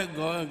बरें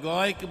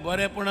गोवायक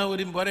बरेपणा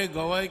वरवीं बरें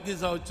गोवायकी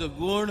जावचो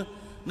गूण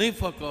न्हय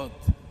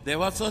फकत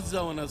देवाचोच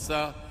जावन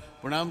आसा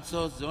पूण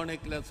आमचो जण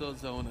एकल्याचो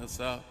जावन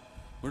आसा.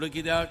 म्हणून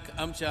कित्याक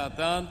आमच्या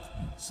हातांत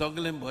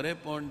सगलें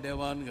बरेपण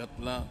देवान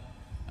घातलां.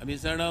 आमी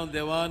जाणाव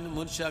देवान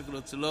मनशाक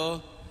रचलो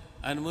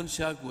आनी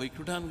मनशाक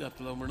वैकुंठांत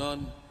घातलो म्हणून.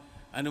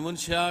 आनी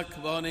मनशाक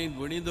भावनेन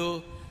भणिदो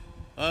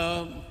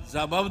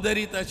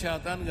जबाबदारी ताच्या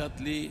हातांत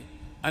घातली.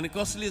 आनी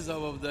कसली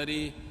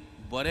जबाबदारी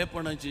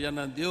बरेपणाची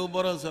जेन्ना देव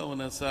बरो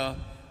जावन आसा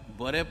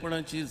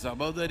बरेपणाची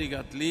जबाबदारी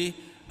घातली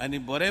आनी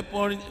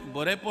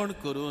बरेपण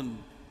करून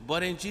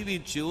बरें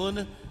जिवीत जिवन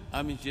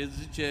आमी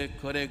जेजूचे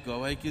खरें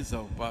गोवायकी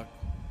जावपाक.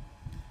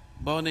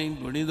 भावनेन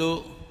भणिदो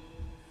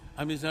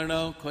आमी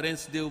जाणाव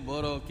खरेंच देव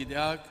बरो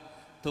कित्याक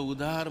तो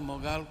उदार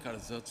मोगाल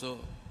काळजाचो.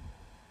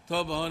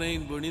 तो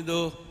भावनेन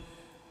भणिदो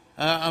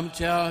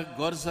आमच्या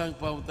गरजांक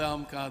पावता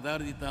आमकां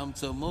आदार दिता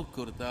आमचो मोग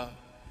करता.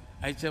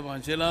 आयच्या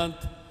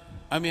भांजेलांत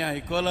आमी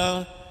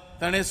आयकलां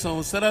ताणें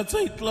संवसाराचो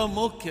इतलो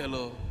मोग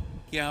केलो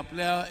की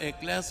आपल्या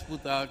एकल्याच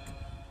पुताक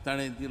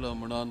ताणें दिलो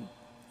म्हणून.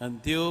 आनी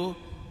देव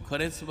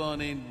खरेंच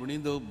भावनेन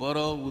भणिदो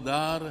बरो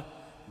उदार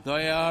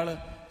दयाळ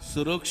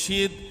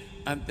सुरक्षीत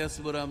आनी त्याच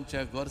बरोबर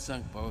आमच्या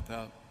गरजांक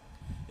पावता.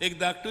 एक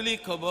धाकटुली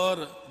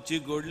खबर जी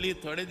घडली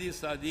थोडे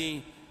दीस आदीं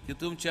ती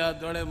तुमच्या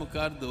दोळ्या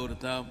मुखार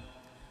दवरता.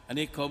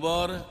 आनी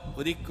खबर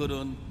बरी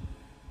करून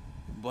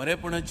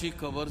बरेपणाची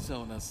खबर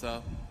जावन आसा.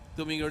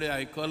 तुमी घडये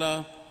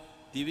आयकलां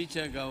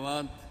टिवीच्या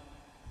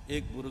गांवांत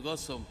एक भुरगो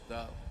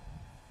सोंपता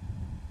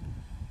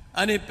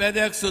आनी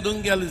पेद्याक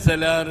सोदूंक गेले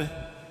जाल्यार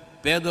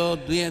पेदो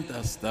दुयेंत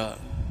आसता.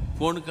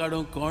 फोण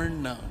काडूंक कोण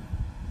ना.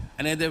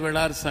 आनी येदे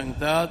वेळार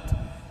सांगतात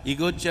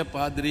इगोजचे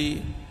पाद्री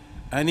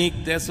आनीक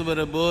तेच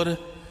बरोबर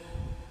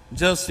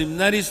जो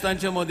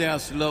सिमनारिस्तांच्या मदें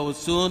आसलो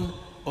वचून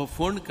हो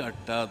फोण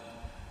काडटात.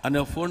 आनी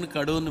हो फोण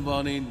काडून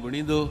भावनेन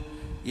भणिदो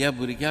ह्या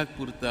भुरग्याक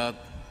पुरतात.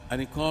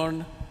 आनी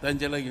कोण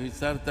तांचे लागीं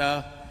विचारता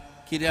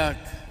कित्याक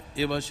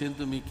हे भाशेन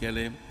तुमी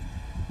केलें.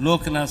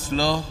 लोक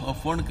नासलो हो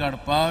फोण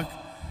काडपाक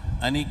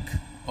आनीक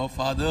हो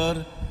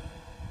फादर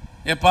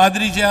हे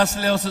पाद्री जे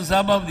आसले असो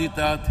जबाब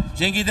दितात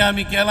जें कितें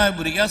आमी केलां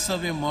भुरग्या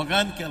सभे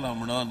मोगान केलां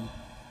म्हणून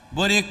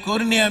बरे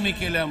कोरणी आमी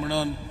केल्या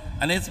म्हणून.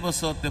 आनी हेच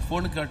पासत ते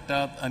फोण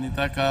काडटात आनी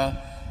ताका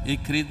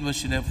एक रीत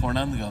भशेन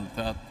फोंडांत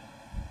घालतात.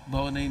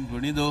 भावनेन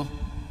भणिदो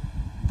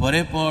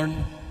बरेपण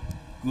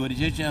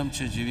गरजेचें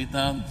आमच्या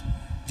जिवितांत.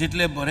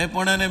 जितलें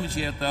बरेपणान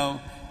आमचें येता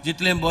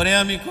जितलें बरें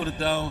आमी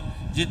करता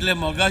जितलें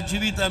मोगा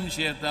जिवीत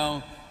आमचें येता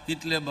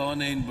तितलें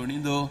भावनेन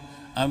भणिदो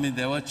आमी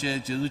देवाचे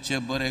जेजूचे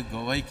बरें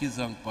गोवायकी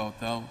जावंक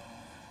पावता.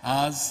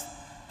 आज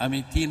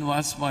आमी 3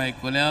 वाचपां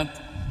आयकल्यात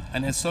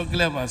आनी हे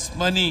सगल्या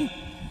वाचपांनी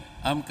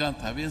आमकां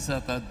थाबे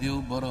जाता देव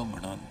बरो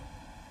म्हणून.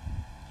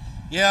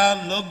 ह्या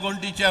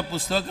लोकगणतीच्या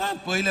पुस्तकांत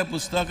पयल्या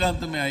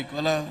पुस्तकांत तुमी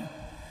आयकलां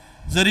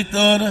जरी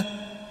तर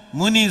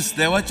मनीस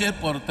देवाचेर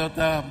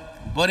परतता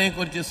बरें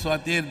करचे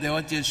सुवातेर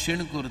देवाचेर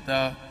शीण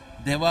करता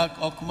देवाक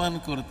अपमान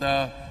करता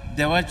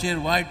देवाचेर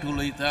वायट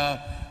उलयता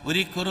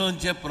बरी करून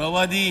जे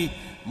प्रवादी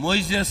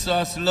मोइसेस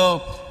आसलो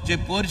जे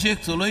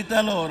पोरशेक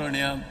चलयतालो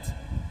अरण्यांत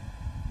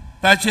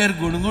ताचेर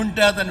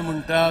गुणगुणटात आनी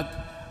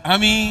म्हणटात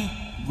आमी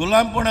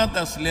गुलामपणांत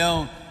आसल्या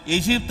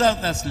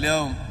इजिप्तांत आसल्या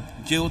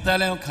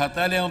जेवताले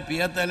खाताले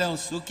पियेताले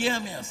सुखी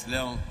आमी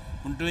आसल्या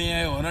पूण तुवें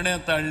हे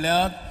ओरण्यांत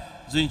हाडल्यात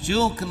जंय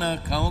जेवंक ना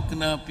खावंक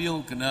ना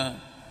पिवंक ना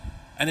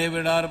आनी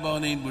वेळार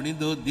भावने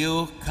भुणीदो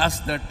देव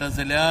खास धाडटा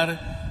जाल्यार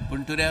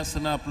पूण तुरे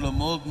आसतना आपलो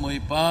मोग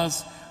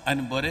मोयपास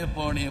आनी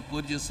बरेंपण हे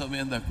पुर्जे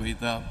समेत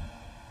दाखयता.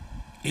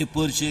 हे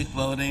पुर्शेक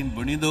भावने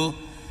भुणीदो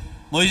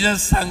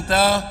मोइजेस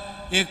सांगता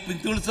एक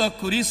पितूळचो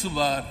खुरीस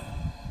उबार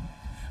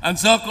आनी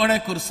जो कोणे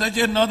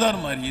खुर्साचेर नदर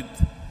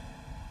मारीत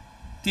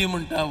ती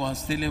म्हणटा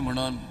वाचतली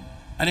म्हणून.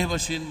 आनी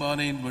भाशेन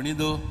भावने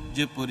भुणीदो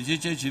जे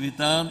पुर्जेच्या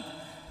जिवितांत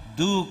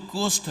दूख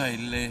कोश्ट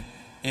आयिल्ले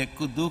एक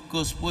दूख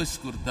कोस पयस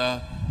करता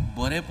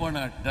बरेंपण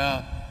हाडटा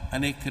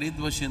आनी खरीत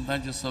भाशेन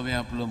तांचे सवें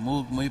आपलो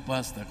मोग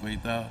मोयपास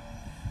दाखयता.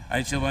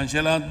 आयच्या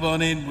वांशेलांत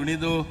भावने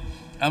भुणीदो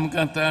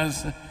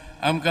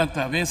आमकां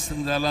तावेस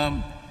जाला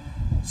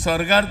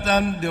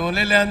स्वर्गांतान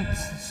देंवलेल्यान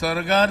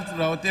स्वर्गांत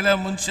रावतेल्या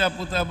मनशा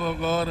पुता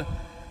बगर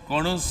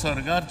कोणूच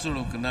स्वर्गार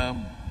चडूंक ना.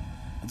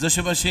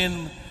 जशे भाशेन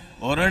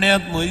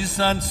ओरण्यांत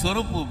मोइसान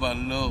स्वरूप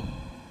उबारलो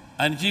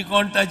आनी जी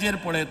कोण ताचेर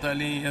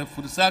पळयतालीं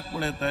फुरसाक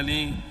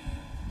पळयतालीं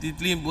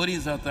तितली बरी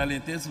जातालीं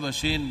तेच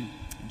भाशेन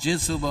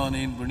जेजू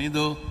भावने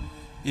भुणीदो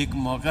एक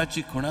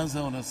मोगाची खुणां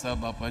जावन आसा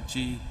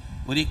बापाची.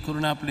 बरी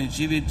करून आपलें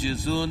जिवीत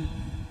जेजून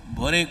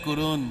बरें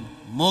करून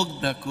मोग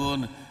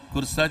दाखोवन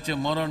खुर्साचें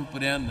मरण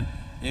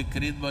पर्यंत एक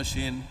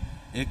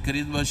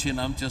खरीत भाशेन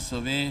आमच्या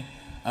सवें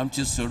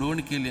आमची सोडवण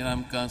केली आनी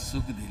आमकां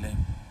सूख दिलें.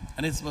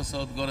 आनीच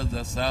पासत गरज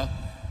आसा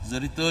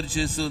जरी तर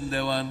जेजून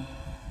देवान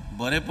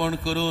बरेंपण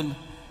करून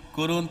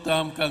तो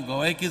आमकां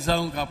गोवायकी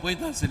जावंक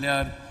आपयता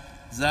जाल्यार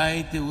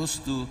जायते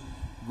वस्तू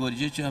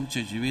गरजेच्यो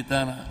आमच्या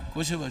जिवितान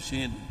कशे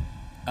भाशेन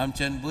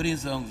आमच्यान बरी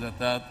जावंक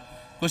जातात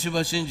कशे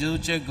भाशेन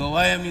जेजूचे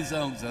गवाय आमी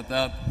जावंक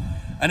जातात.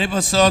 आनी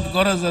पासत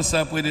गरज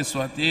आसा पयले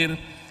सुवातेर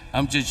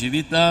आमच्या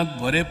जिवितांत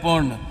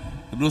बरेंपण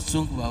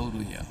रचूंक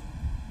वावरुया.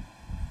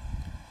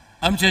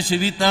 आमच्या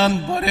जिवितांत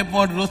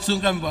बरेंपण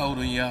रचूंक आमी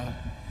वावरुया.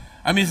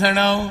 आमी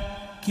जाणाव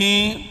की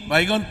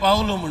बायगोन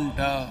पावलो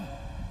म्हणटा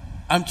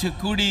आमचे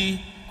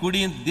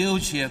कुडींत देव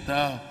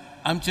येता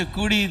आमचे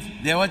कुडींत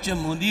देवाचें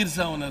मंदीर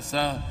जावन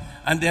आसा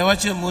आनी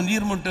देवाचें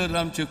मंदीर म्हणटकच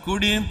आमचे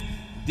कुडींत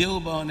देव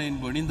भावने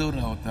भुणीदो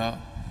रावता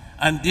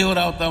आनी देव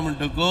रावता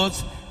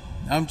म्हणटकच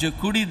आमचे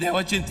कुडी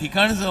देवाचें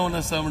ठिकाण जावन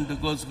आसा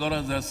म्हणटकच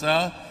गरज आसा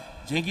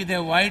जें कितें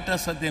वायट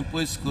आसा तें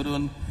पयस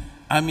करून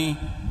आमी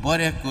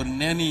बऱ्या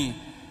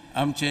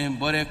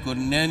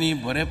करण्यांनी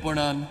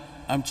बरेपणान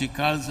आमची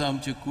काळजां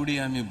आमची कुडी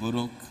आमी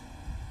भरूंक.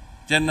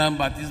 जेन्ना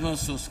बातिजमा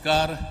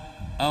संस्कार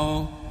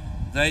हांव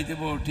जायते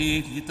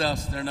फावटी दिता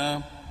आसतना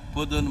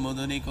पदून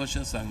मदूनीक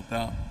अशें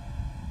सांगता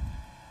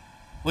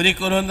बरी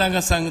करून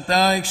तांकां सांगता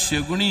एक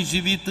शेगुणी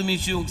जिवीत तुमी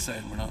जिवंक जाय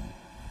म्हणून.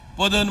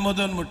 पदून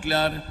मदून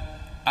म्हटल्यार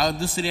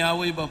दुसरी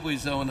आवय बापूय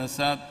जावन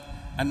आसात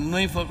आनी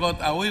न्हय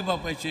फकत आवय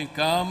बापायचें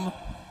काम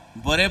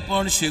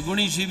बरेंपण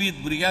शेगुणी जिवीत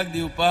भुरग्याक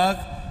दिवपाक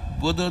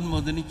पदून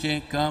मदुनीचें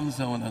काम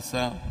जावन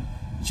आसा.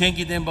 जें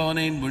कितें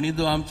भावनेन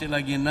भुणीदो आमचे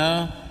लागीं ना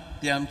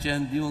तें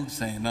आमच्यान दिवंक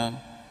जायना.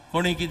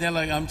 कोणी कितें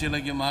लागीं आमचे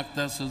लागीं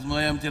मागता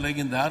सुजमय आमचे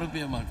लागीं 10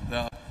 रुपया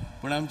मागता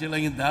पूण आमचे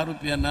लागीं 10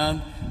 रुपया नात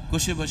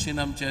कशे भाशेन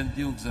आमच्यान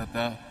दिवंक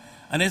जाता.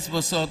 आनीच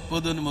बसत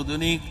पदून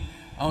मदुनीक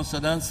हांव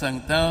सदांच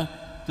सांगता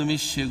तुमी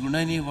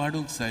शेगुणांनी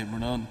वाडूंक जाय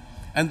म्हणून.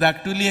 आनी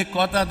धाकटुली एक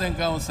कोता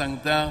तांकां हांव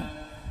सांगता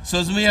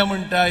सजमया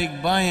म्हणटा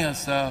एक बांय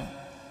आसा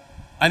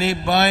आनी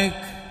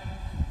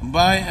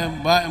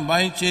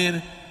बांयचेर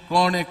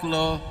कोण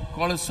एकलो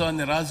कोळसो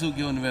आनी राजू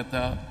घेवन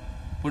वेता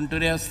पूण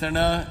तरी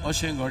आसतना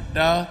अशें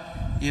घडटा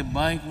हे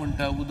बांयक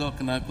म्हणटा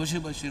उदक ना कशे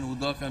भाशेन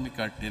उदक आमी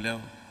काडटले.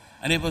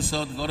 आनी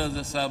बसत गरज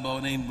आसा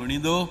भावनेन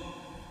भुणीदो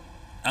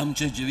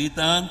आमच्या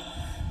जिवितांत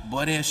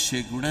बऱ्या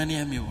शेगुणांनी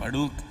आमी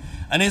वाडूंक.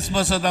 आनीच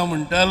बसत हांव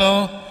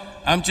म्हणटालो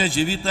आमच्या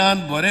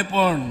जिवितांत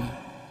बरेंपण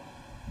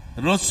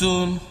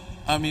रचून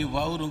आमी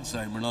वावरूंक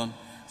जाय म्हणून.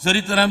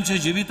 जरी तर आमच्या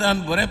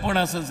जिवितांत बरेंपण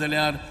आसत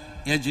जाल्यार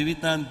ह्या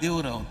जिवितांत देव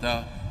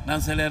रावता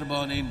नाजाल्यार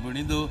भावनेन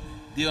भुणीदो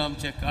देव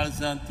आमच्या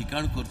काळजांत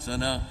ठिकाण करचो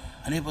ना.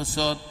 आनी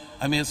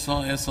बसत आमी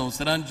ह्या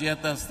संवसारांत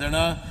जियेता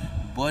आसतना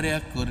बऱ्या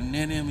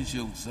करण्यांनी आमी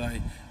जिवंक जाय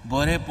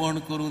बरेंपण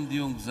करून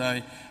दिवंक जाय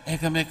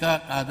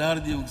एकामेकाक आदार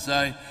दिवंक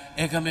जाय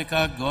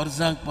एकामेकाक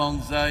गरजांक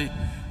पावंक जाय.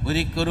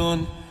 बरी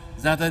करून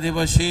जाता ते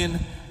भाशेन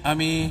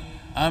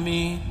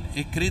आमी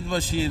एकरीत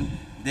भाशेन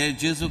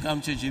जेजूक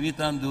आमच्या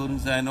जिवितांत दवरूंक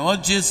जाय. आनी हो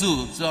जेजू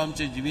जो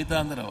आमच्या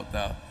जिवितांत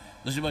रावता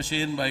जशे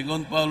भाशेन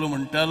बायगोन पावलो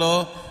म्हणटालो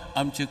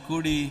आमचे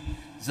कुडी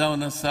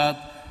जावन आसात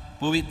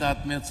पवित्र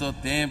आत्म्याचो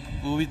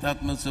पवित्र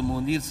आत्म्याचो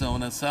मंदीर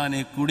जावन आसा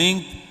आनी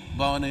कुडींक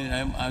भावने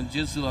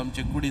जेजू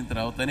आमचे कुडींत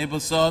रावता. आनी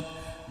बसत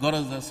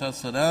गरज आसा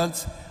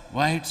सदांच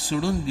वायट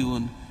सोडून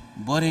दिवन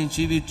बरें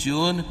जिवीत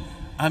जिवन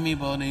आमी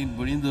भावने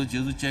भुणीदो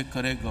जेजूचे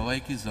खरें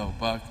गवायकी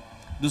जावपाक.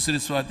 दुसरे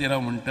सुवातेर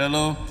हांव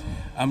म्हणटालो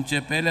आमचे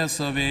पेल्या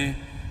सवे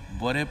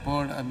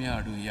बरेंपण आमी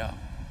हाडुया.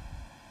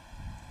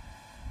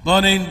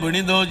 भावनेन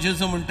भुणीदो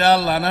जेजू म्हणटा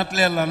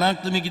ल्हानांतल्या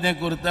ल्हानाक तुमी कितें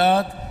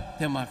करतात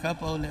तें म्हाका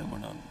पावलें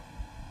म्हणून.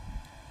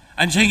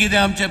 आनी जें कितें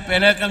आमच्या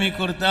पेल्याक आमी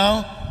करता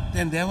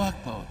तें देवाक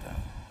पावता.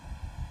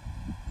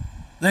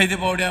 जायते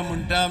पावड्या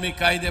म्हणटा आमी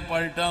कायदे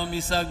पाळटा,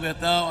 मिसाक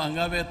वेता,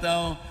 हांगा वेता,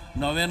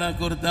 नोवेना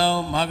करता,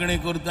 मागणी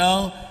करता,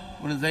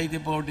 पूण जायते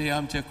पावटी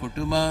आमच्या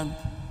कुटुंबांत,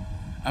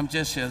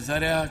 आमच्या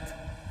शेजाऱ्याक,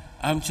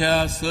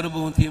 आमच्या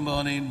सरभोंवती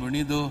भावनेन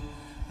भणिदो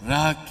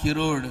राग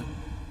किरोड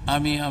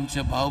आमी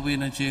आमच्या भाव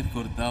भयणाचेर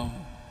करता.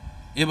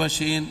 हे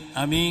भाशेन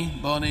आमी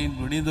भावनेन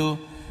भणिदो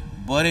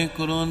बरें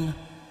करून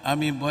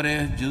आमी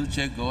बरें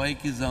जीवचे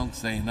गोवायकी जावंक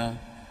जायना.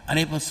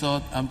 आनी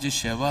पासत आमची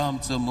सेवा,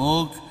 आमचो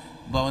मोग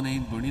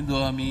भावनेन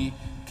भणिदो आमी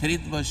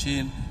खरीत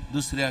भाशेन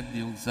दुसऱ्याक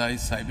दिवंक जाय.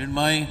 सायबीण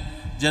माय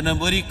जेन्ना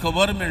बरी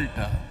खबर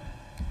मेळटा,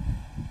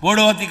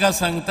 पडो तिका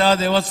सांगता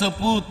देवाचो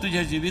पूत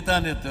तुज्या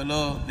जिवितान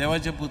येतलो,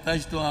 देवाच्या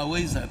पुताची तूं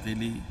आवय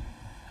जातली.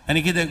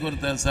 आनी कितें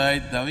करता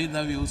जायत धावी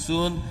धावी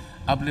वचून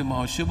आपले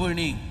मावशे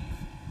भयणीक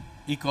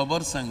ही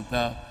खबर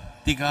सांगता,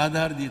 तिका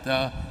आदार दिता,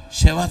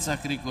 सेवा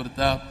चाकरी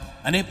करता.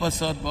 आनी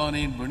पासत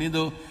भावनेन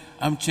भणिदो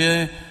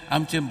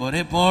आमचें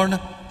बरेंपण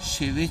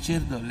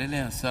सेवेचेर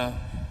दवरलेलें आसा.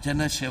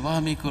 जेन्ना सेवा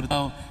आमी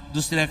करता,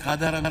 दुसऱ्याक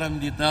आदार आमी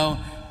दिता,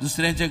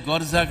 दुसऱ्याच्या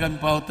गरजाक आमी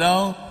पावता,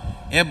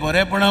 हे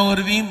बरेपणा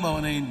वरवीं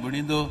भावनेन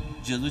भणिदो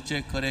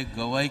जेजूचे खरें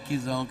गवायकी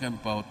जावंक आमी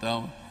पावता.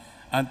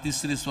 आनी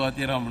तिसरी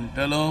सुवातेर हांव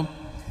म्हणटलो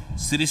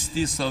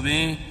श्रिस्ती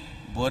सवें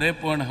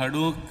बरेपण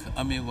हाडूंक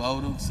आमी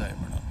वावरूंक जाय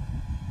म्हणून.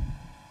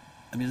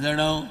 आमी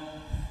जाणां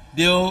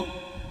देव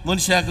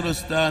मनशाक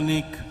रोसता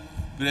आनीक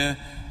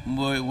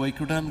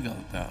वैकुठान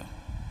घालता.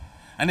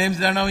 आनी आमी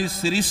जाणां ही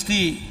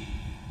श्रिस्ती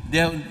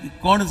देव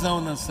कोण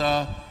जावन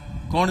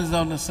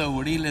आसा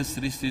वडील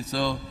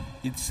श्रिस्तीचो,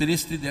 ही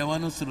श्रिस्ती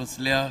देवानूच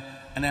रचल्या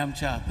आनी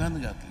आमच्या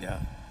हातान घातल्या.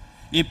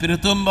 ही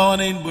प्रथम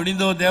भावनेन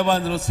भणिदो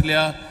देवान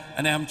रचल्या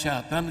आनी आमच्या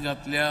हातान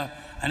घातल्या.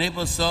 आनी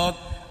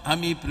पासत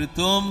आमी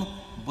प्रथम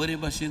बरे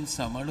भाशेन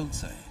सांबाळूंक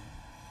जाय.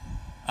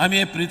 आमी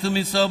हे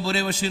प्रथमीचो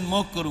बरे भाशेन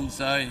मोग करूंक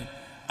जाय.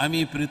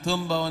 आमी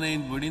प्रथम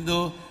भावनेन भणिदो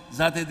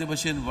जाता ते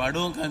भाशेन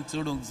वाडोवंक आनी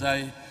चडोवंक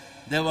जाय.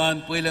 देवान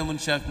पयल्या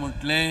मनशाक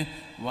म्हटलें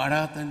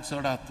वाडात आनी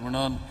चडात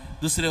म्हणून.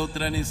 दुसऱ्या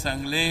उतरांनी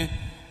सांगलें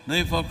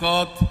न्हय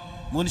फकत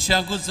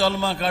मनशाकूच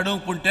जल्माक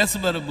हाडूंक, पूण तेच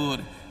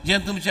बरोबर जें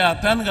तुमच्या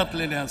हातान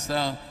घातलेलें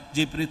आसा,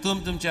 जी प्रथम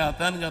तुमच्या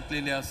हातान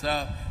घातलेली आसा,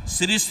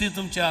 श्रिस्ती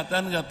तुमच्या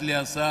हातान घातली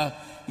आसा,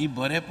 ही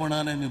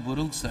बरेपणान आमी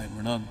बरोवंक जाय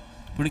म्हणून.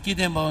 पूण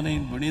कितें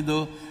भावनेन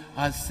भणिदो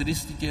आज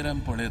श्रिस्तीचेर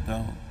आमी पळयता,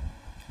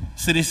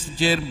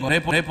 श्रिस्तीचेर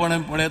बरेपण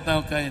आमी पळयता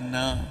काय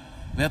ना.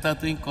 वेता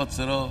थंय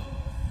कचरो.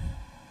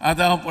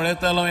 आतां हांव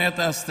पळयतालो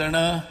येता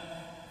आसतना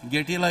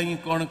गेटी लागीं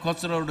कोण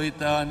कचरो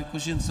उडयता आनी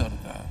कुशीन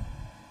सरता.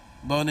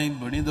 भावनेन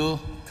भणिदो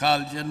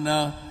काल जेन्ना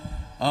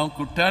हांव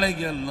कुट्टाळे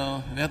गेल्लो,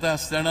 वेता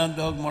आसतना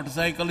दोग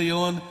मोटरसायकल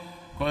येवन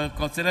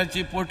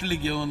कचऱ्याची पोटली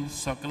घेवन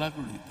सकलाक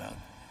उडयतात.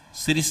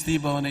 श्रिस्ती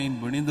भावनेन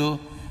भणिदो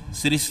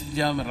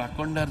श्रिस्तीचे आमी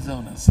राखणदार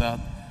जावन आसात.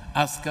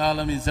 आजकाल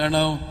आमी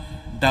जाणां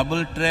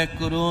डबल ट्रॅक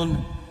करून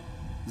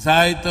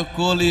जाय तो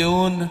कोल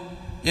येवन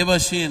हे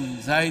भाशेन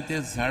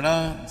जायते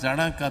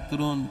झाडां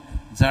कातरून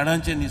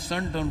झाडांचें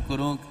निसणटण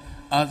करूंक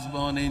आज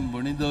भावनेन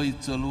भणिदो ही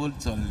चलवळ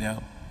चल्ल्या.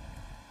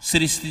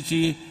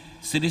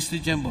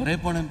 श्रिस्तीचें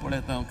बरेपण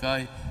पळयता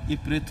काय, ही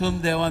प्रथम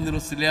देवान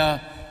रचल्या,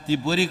 ती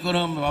बरी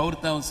करून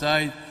वावुरता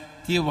जायत,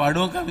 ती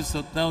वाडोवंक आमी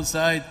सोदता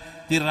जायत,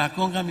 ती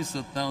राखोवंक आमी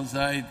सोदता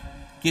जायत.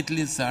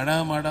 कितलीं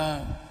झाडां माडां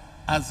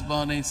आज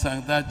भावनेन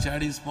सांगता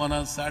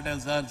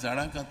 40-50-60,000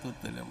 झाडां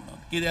कातरतले म्हणून.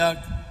 कित्याक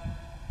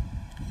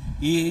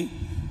ही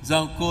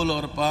जावं कोल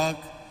व्हरपाक,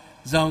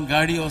 जावं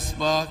गाडी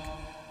वचपाक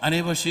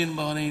आनी भाशेन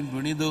भावनेन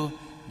भणिदो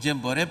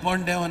जें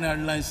बरेपण देवान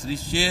हाडलां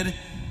श्रिस्तीचेर,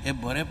 हे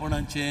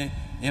बरेपणाचेर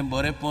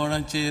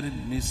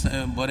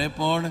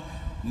बरेपण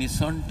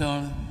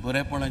निसणटण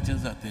बरेपणाचें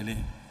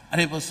जातलें.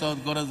 आनी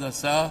पासत गरज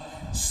आसा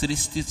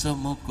श्रिस्तीचो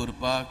मोग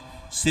करपाक,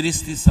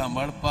 श्रिस्ती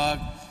सांबाळपाक,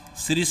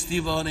 श्रिस्ती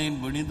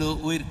भावनेन भणिदो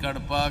वयर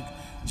काडपाक.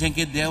 जें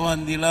कितें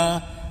देवान दिलां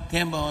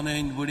तें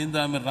भावनेन भणिदो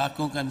आमी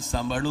राखूंक आनी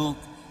सांबाळूंक.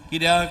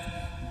 कित्याक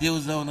देव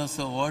जावन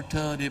असो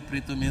वॉटर हे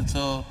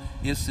प्रितुमेचो,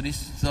 हे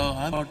श्रिस्तीचो.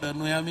 वॉटर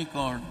न्हय आमी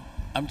कोण,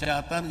 आमच्या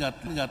हातान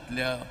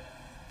घातल्या.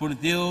 पूण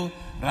देव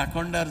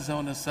राखणदार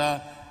जावन आसा,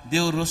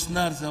 देव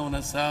रोसनार जावन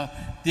आसा,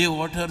 देव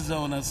वॉटर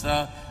जावन आसा.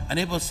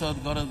 आनी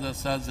पासत गरज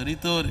आसा जरी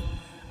तर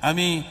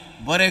आमी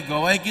बरे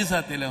गोवायकी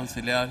जातले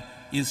आसल्यार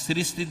ही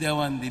श्रिस्ती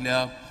देवान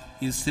दिल्या.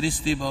 ही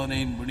श्रिस्ती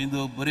भावनेन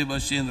भणिदो बरे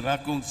भाशेन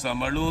राखूंक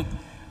सांबाळूंक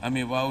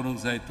आमी वावरूंक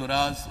जाय. तर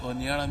आज हो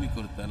नियाळ आमी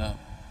करतना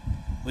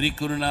बरी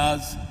करून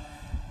आज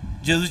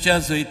जेजूच्या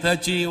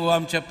जैताची वा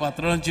आमच्या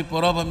पात्रांची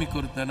परब आमी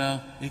करतना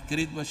एक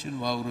करीत भाशेन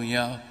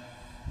वावरुया.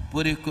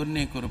 बरे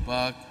करणे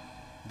करपाक,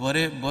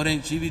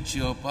 बरें जिवीत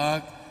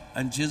जिवपाक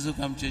आनी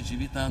जेजूक आमच्या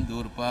जिवितांत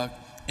दवरपाक,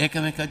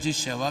 एकामेकाची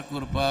सेवा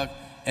करपाक,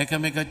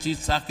 एकामेकाची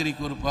चाकरी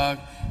करपाक,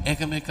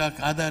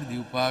 एकामेकाक आदार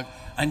दिवपाक.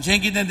 आनी जें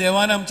कितें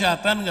देवान आमच्या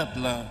हातान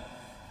घातलां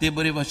तें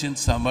बरे भाशेन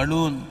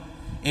सांबाळून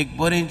एक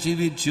बरें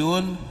जिवीत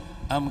जिवन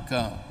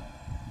आमकां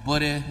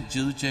बरें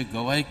जेजूचे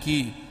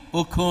गवायकी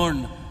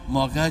अखंड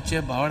मोगाचे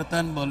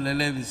भावार्थान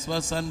भरलेले,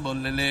 विस्वासान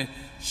भरलेले,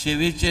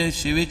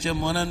 शेवेचे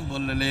मनान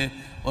भरलेले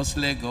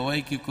असले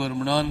गवायकी कर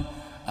म्हणून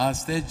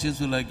आज तेच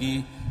जेजू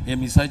लागीं हे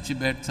मिसाची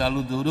भेट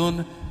चालू दवरून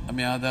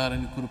आमी आदार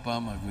आनी कृपा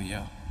मागुया.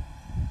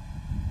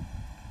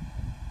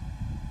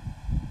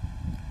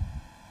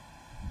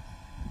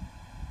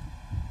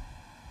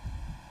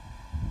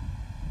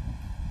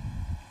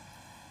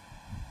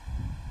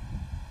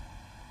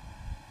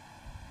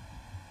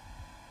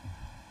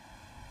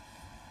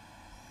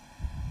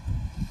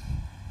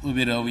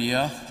 उबी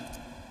रावया.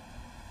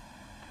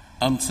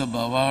 आमचो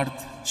भावार्थ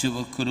जिव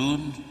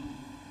करून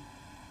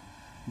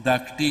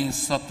धाकटी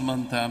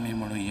सतमंतां आमी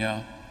म्हणुया.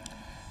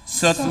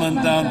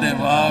 सतमंतां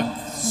देवाक,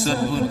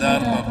 सद्बुदार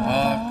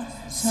बापाक,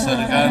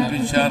 सर्गांत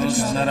विचार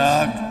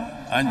उसनराक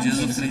आनी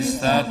जेजू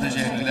क्रिस्ताक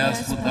तेजे एकल्याच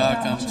पुताक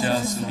आमच्या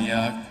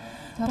सुमयाक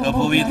तो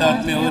पवित्र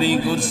आत्मे ओरी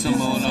गोर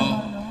संभवलो,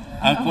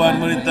 आंकवार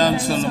मरितान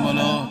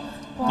सोलमलो,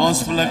 पोंस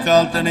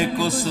फुलकाल ताणें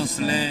कोस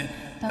सोंसले,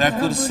 त्या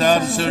कुर्सार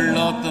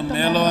चडलो, तो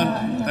मेलो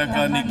आनी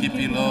ताका निकी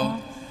पिलो,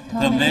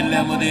 तो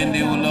मेल्ल्या मदीं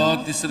निवलो,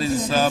 तिसरे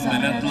दिसा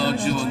मेल्यांतलो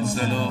जिवंत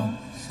जालो,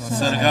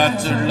 सर्गार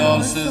चडलो,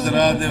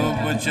 सजरा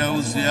देवाच्या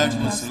उजव्याक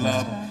बसला,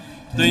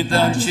 थंय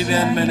ताण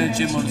शिव्यान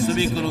मेल्याची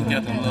मनसुबी करूंक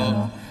येतलो.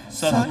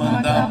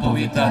 सतमंतां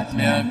पवित्र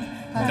आत्म्याक,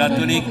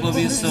 कातोलीक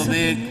पवित्र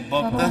सभेक,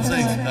 भक्तांचो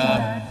एकठार,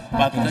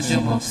 पातकाचे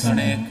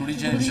मोगसणे,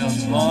 कुडीचें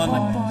जल्मोन,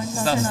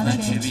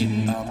 सासणाची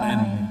वीत.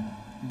 आमेन.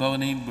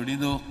 भावनी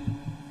बडिदो,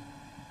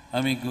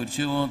 आमी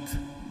घरचे वत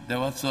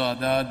देवाचो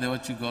आदार,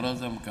 देवाची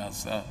गरज आमकां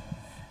आसा.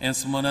 हें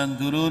मनान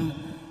धरून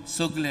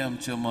सगळे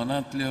आमच्या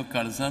मनांतल्यो,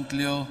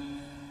 काळजांतल्यो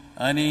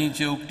आनी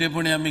जे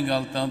उक्तेपणी आमी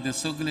घालता ते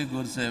सगळे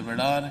गरजे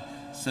वेळार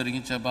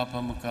सर्गीच्या बापा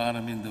मुखार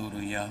आमी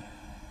दवरुया.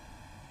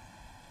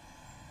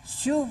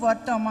 शुभ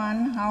वर्तमान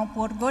हांव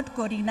परगट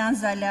करिना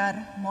जाल्यार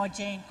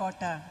म्हजें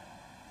कोटा.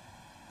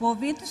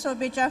 पवित्र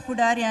सभेच्या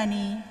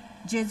फुडाऱ्यांनी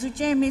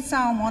जेजूचें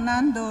मिसांव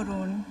मनान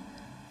दवरून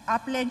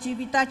आपल्या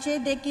जिविताचे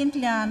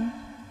देखींतल्यान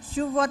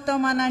शुभ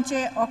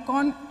वर्तमानाचे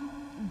अखंड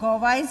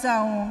गोवाय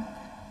जावंक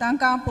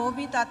तांकां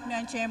पवित्र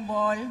आत्म्याचें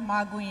बळ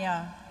मागुया.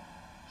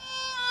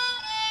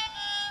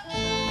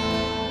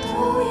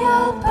 तुया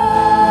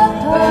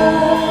बापा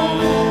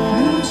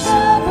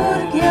तुझ्या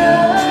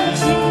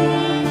भुरग्याची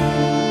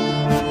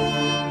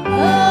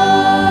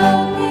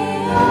आमी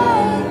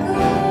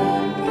आयकून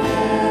घे.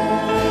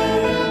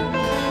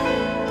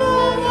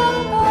 तुया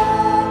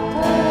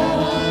बापा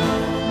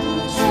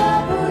तुझ्या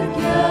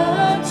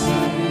भुरग्याची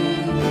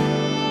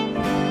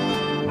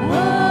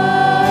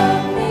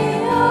आमी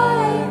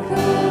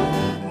आयकून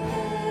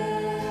घे.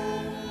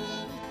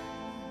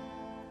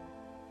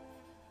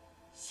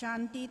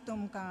 शांती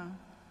तुमकां.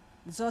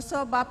 जसो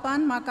बापान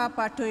म्हाका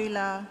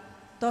पाठयला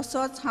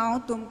तसोच हांव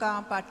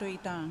तुमकां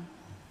पाठयतां.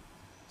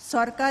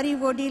 सरकारी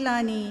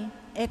वडिलांनी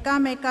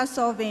एकामेका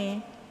सोबें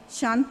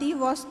शांती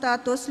वस्ता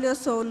तसल्यो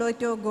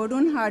सवलत्यो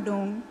घडून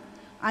हाडूंक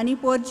आनी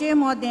पोरजे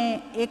मोदें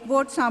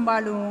एकवट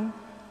सांबाळूंक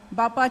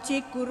बापाची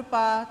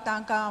कृपा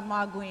तांकां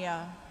मागुया.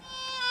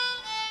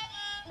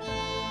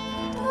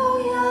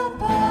 तुया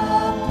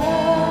बापा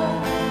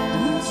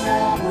तुझ्या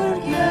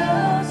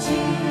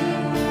भुरग्याची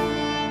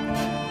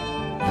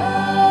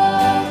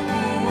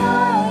आमी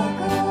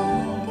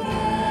आयकून घे.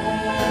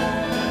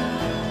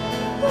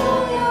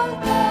 तुया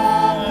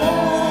बापा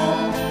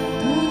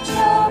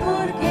तुझ्या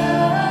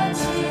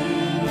भुरग्याची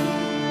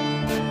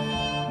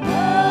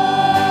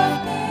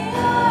आमी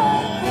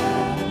आयकून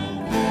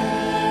घे.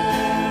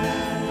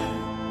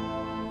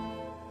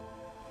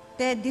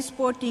 ते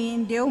दिसपोटी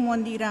देव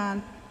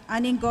मंदिरांत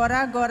आनी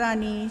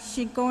घोरांनी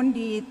शिकोवन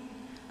दीत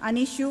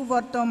आनी शुभ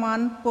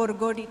वर्तमान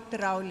परगडीत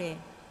रावले.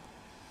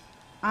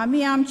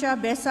 आमी आमच्या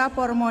बेसा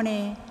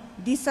प्रमाणे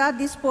दिसा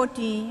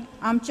दिसपोटी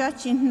आमच्या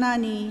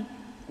चिन्हांनी,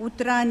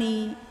 उतरांनी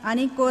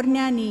आनी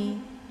कोरण्यांनी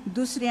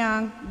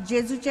दुसऱ्यांक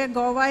जेजूचे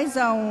गोवाय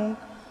जावंक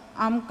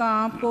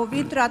आमकां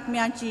पवित्र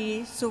आत्म्याची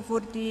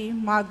सुफुर्ती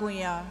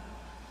मागुया.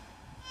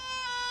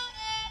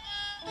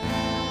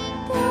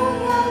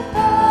 तुया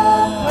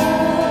बापा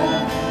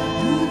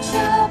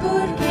तुझ्या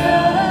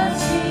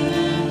भुरग्याची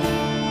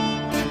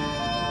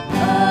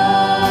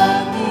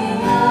आमी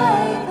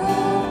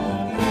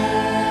आयकून घे.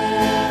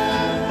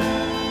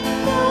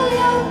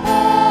 तुया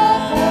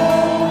बापा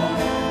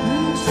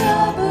तुझ्या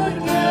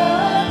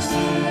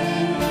भुरग्याची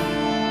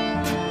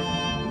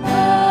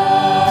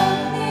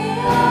आमी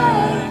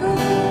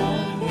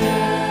आयकून घे.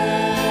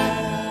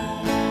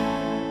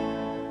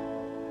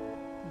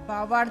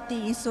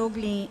 भावार्थी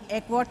सोगलीं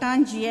एकवटान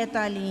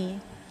जियेतालीं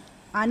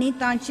आनी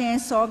तांचें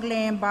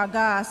सोगलें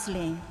बागा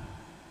आसलें.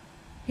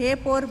 हे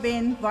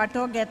पोरबेन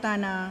वांटो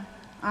घेतना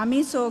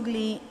आमी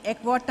सोगलीं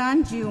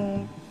एकवटान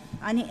जिवूंक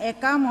आनी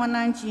एका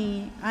मनाचीं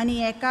आनी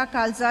एका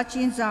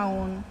काळजाचीं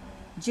जावन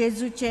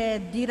जेजूचे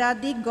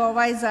दिरादीक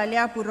गोवाय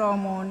जाल्या पुरो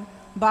म्हूण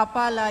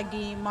बापा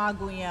लागीं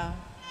मागुया.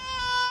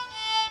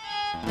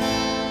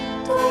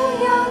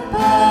 तुया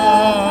बापा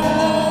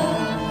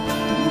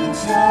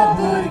तुझ्या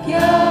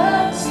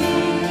भुरग्याची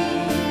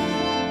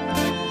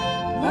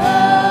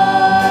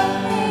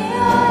आमी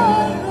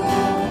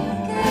आयकून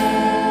घे.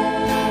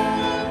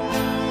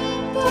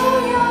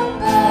 तुया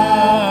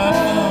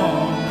बापा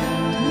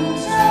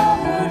तुझ्या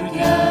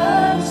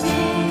भुरग्याची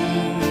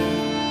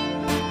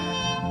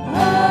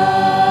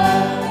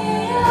आमी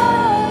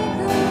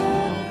आयकून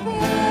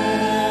घे.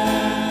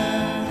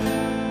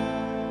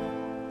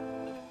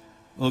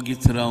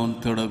 ओगीच रावन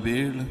थोडो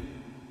वेळ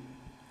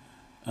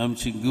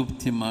आमची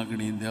गुप्ती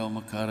मागणी देवा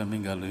मुखार आमी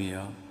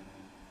घालुया.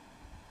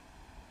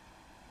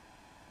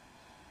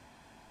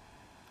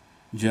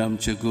 जे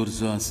आमच्यो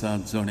गरजो आसात,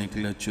 जण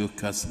एकल्याच्यो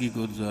खासगी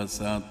गरजो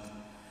आसात,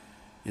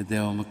 हे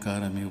देवा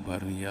मुखार आमी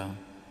उबारुया.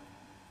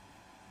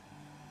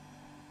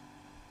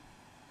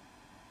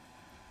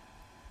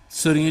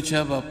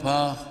 सर्गेच्या बापा,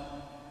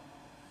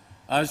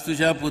 आज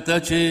तुझ्या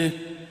पुताची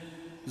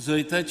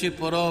जैताची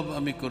परब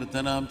आमी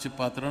करतना, आमची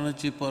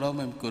पात्रांची परब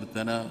आमी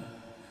करतना,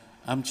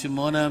 आमची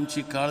मनां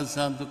आमची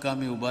काळजां तुका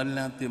आमी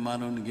उबारल्यात ती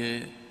मानून घे.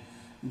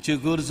 जे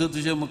गरजो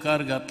तुज्या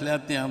मुखार घातल्यात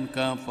ते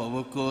आमकां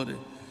फावो कर.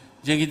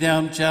 जें कितें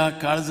आमच्या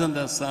काळजांत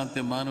आसा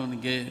तें मानून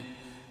घे.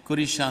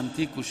 खरी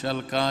शांती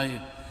कुशलकाय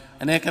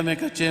आनी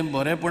एकामेकाचें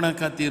बरेपणा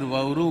खातीर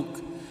वावरूंक,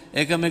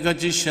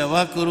 एकामेकाची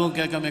सेवा करूंक,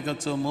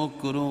 एकामेकाचो मोग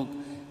करूंक,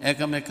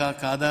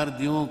 एकामेकाक आदार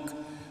दिवंक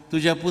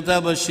तुज्या पुता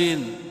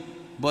भशेन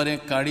बरें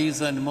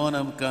काळीज आनी मन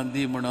आमकां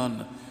दी म्हणून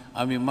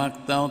आमी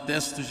मागता.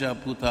 तेच तुज्या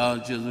पुता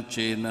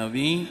जेजूचे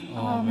नांवी.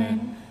 आमेन.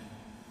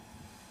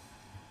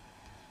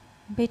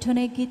 बेठून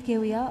एक गीत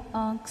घेऊया.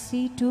 अंक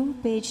C2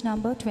 पेज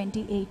नंबर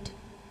 28.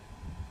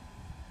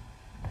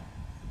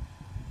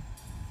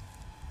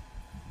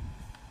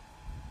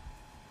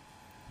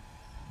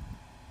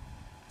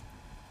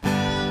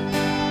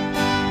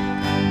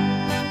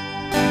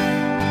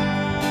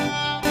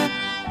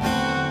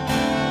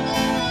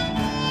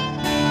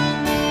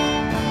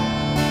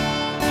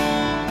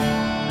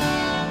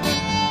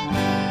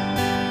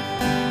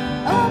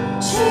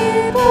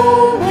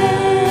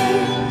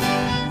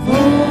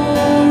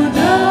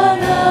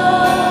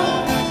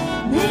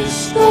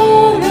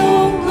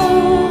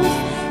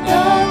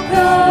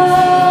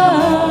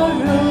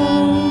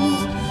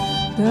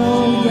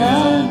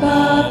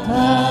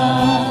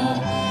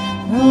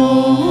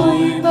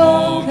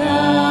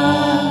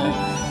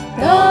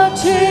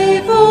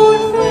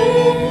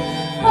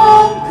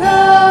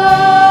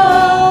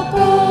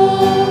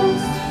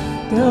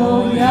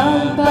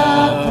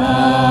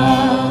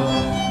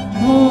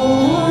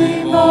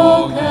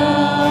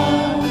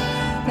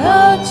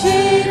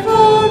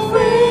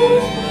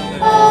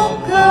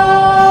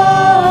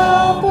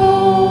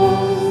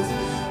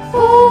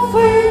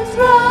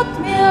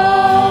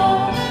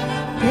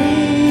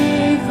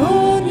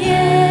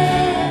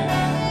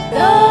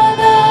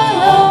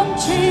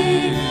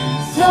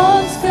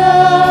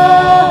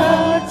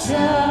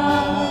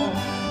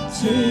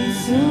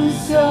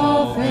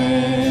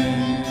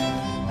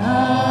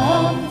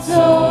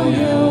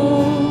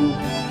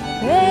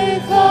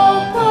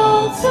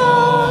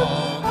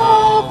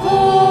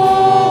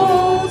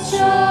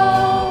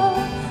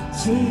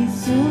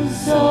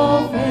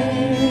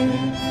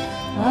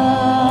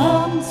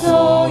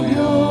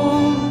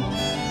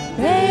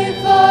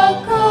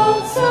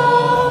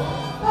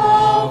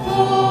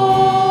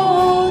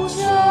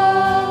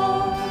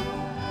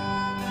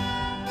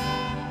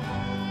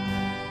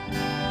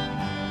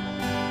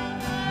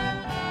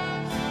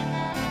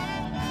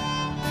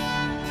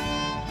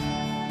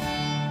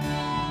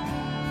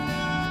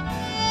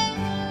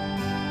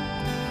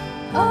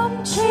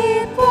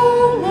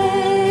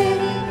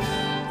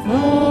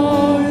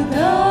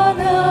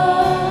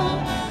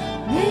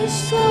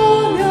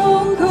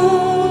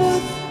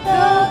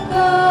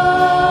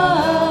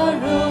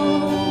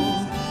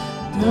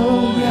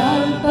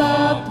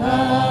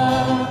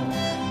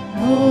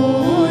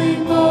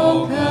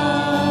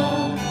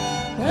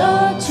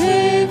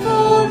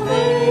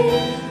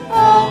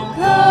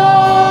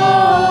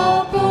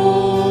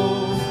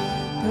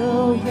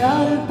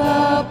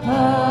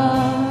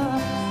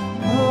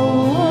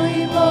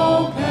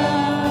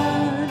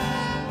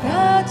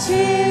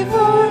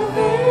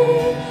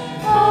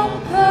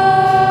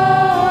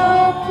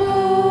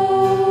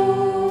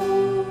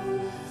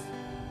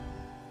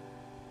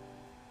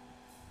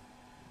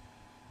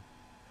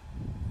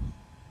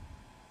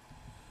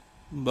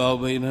 भाव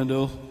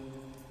भयणांनो,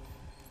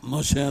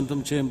 मोशें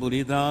तुमचें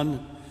बलिदान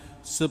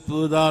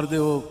सपुदार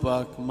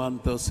देवपाक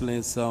मानता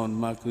असलें सावन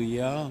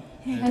मागुया.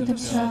 हे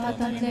तुमच्या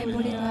हातांतले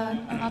बलिदान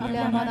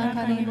आपल्या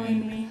मनाखाने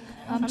मोहिमे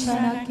आमच्या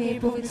नाके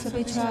पवित्र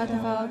सभेच्या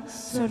आदवाक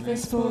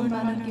सर्वेस्पोर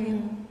मानून घेऊ.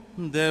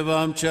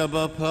 देवा आमच्या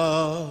बापा,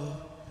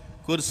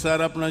 कुर्सार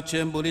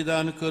आपणाचें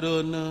बलिदान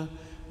करून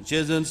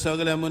जेजून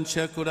सगळ्या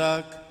मनशा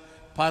कुडाक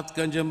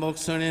पातकांचें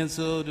मोगसणें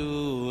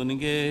जोडून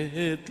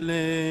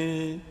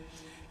घेतलें.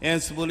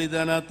 हेंच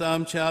बलिदान आतां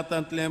आमच्या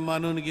हातांतलें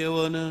मानून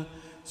घेवन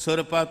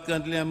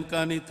सरपातकांतलें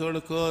आमकां नितळ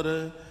कर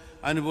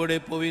आनी बडे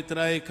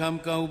पवित्रायेक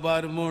आमकां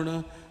उबार म्हूण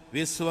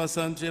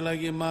विस्वासांचे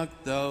लागीं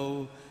मागता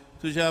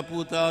तुज्या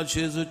पुता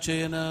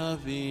जेजूचे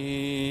नांवी.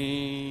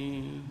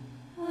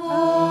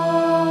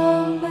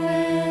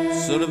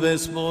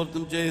 सर्वेस्पोर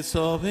तुमचे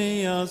सोबे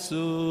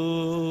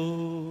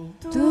आसूं.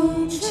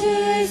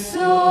 तुमचे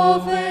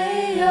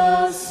सोबे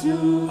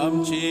आसूं.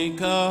 आमची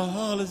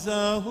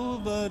काळजां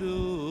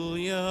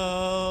उबारुया.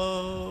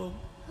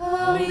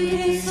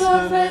 आमी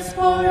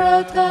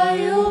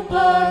सर्वेस्पोराकाय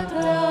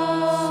उबारता.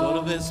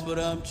 सर्वेस्पोर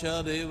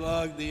आमच्या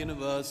देवाक दिन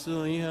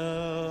वासुया.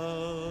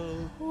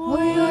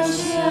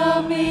 अशें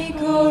आमी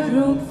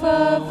करूंक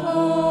फावो.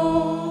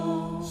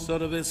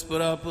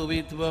 सर्वेस्परा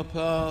पवित्र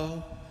बापा,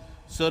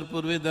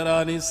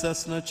 सरपुर्विदरांनी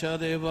ससनाच्या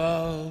देवा,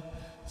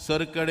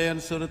 सरकडेन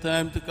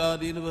सरतायम तुका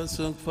दिन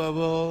वसूंक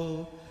फावो.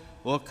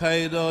 हो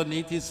कायदो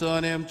नितीचो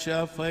आनी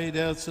आमच्या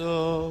फायद्याचो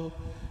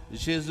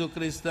जेजू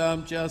क्रिस्ता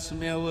आमच्या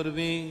आस्म्या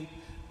वरवीं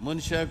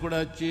मनशा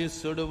कुळाची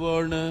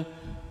सोडवण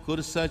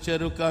खुर्साच्या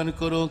रुखान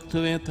करूंक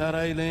तुवें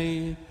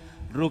थारायलें.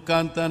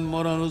 रुखांतान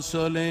मरण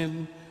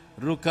उसोलें,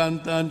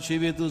 रुखांतान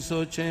जिवीत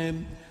उसोवचें,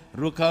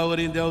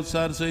 रुखावरीं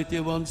देंवचार सयती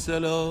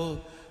वंचलो,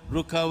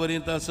 रुखावरीं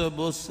ताचो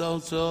बोस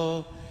जावचो.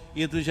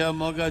 ही तुज्या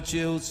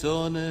मोगाची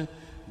उचोन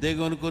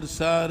देगून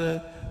खुर्सार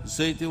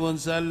सयती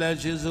वंचाल्ल्या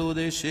जेजू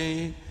उदेशी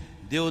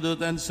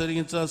देवदूतान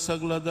सर्गींचो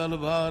सगलो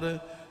दलभार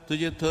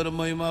तुजे थर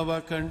महिमा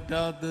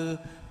वाखणटात.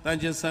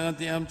 तांचे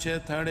सांगाती आमचे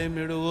थाडे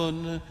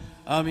मेळोवन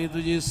आमी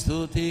तुजी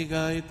स्तुती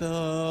गायता.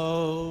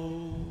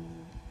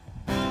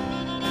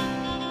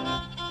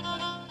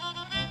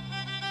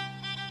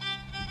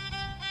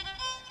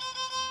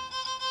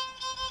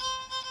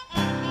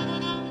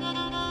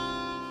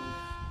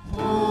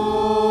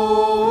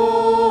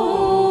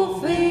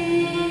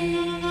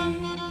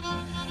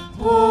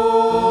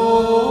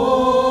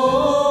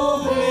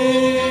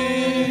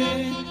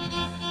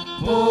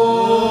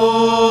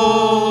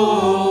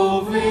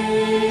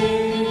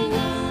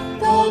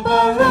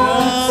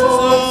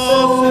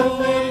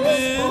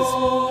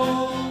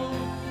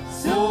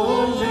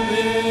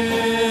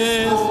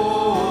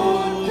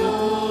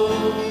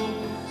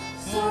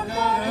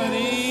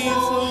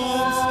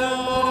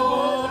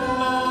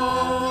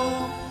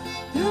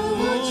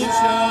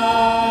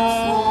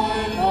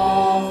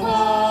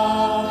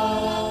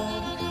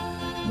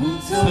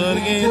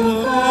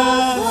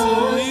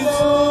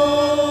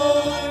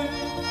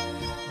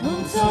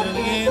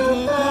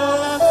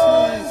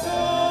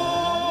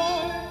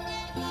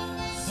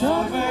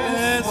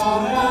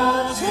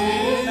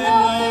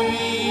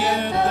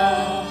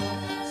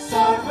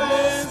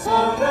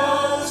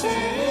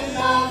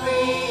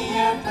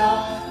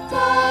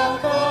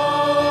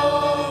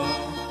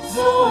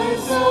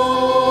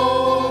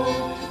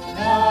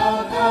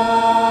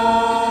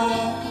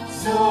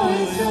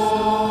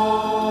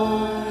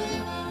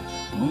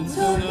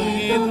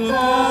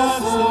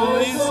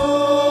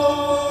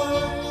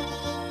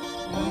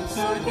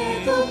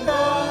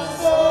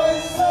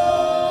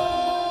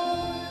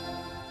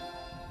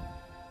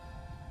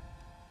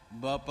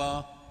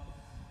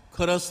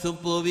 खरंच तू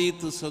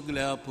पवित्र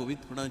सगळ्या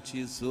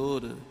पवित्रपणाची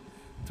जोर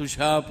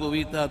तुझ्या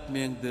पवित्र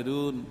आत्म्याक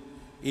धरून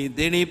ही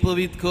देणी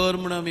पवित्र कर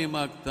म्हूण आमी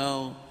मागता.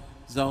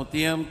 जावं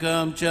ती आमकां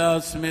आमच्या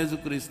आस्मेजू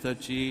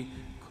क्रिस्ताची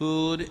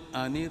खूर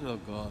आनी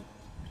रगत.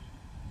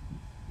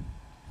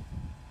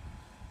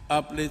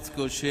 आपलेच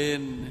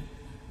कोशेन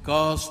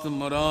कॉस्ट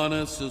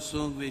मरण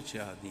सुसूंक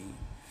वेच्या आदी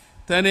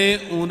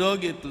ताणें उंडो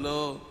घेतलो,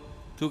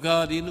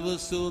 तुका रिन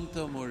वसून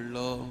तो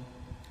मोडलो,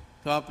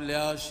 तो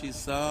आपल्या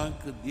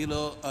शिसांक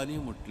दिलो आनी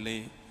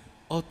म्हटलें,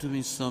 ओ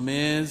तुमी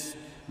समेज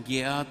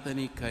घेयात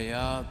आनी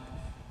खायात,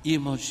 ही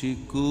म्हजी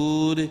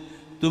कूर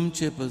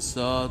तुमचे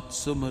पसात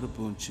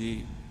समर्पूची.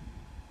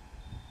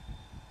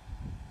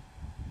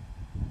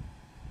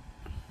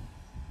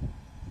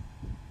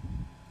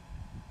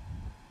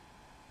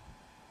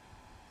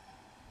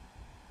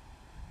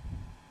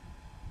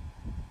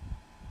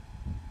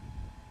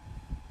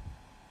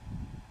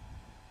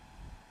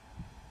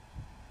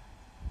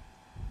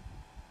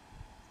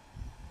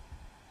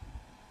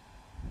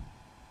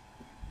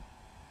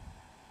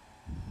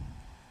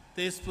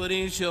 तेच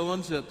परी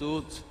शेवण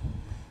जातूच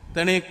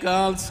ताणें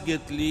काल्स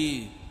घेतली,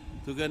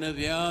 तुका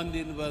नव्यान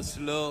दिन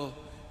वाचलो,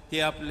 ती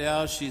आपल्या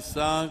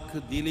शिसांक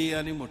दिली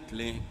आनी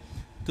म्हटलें,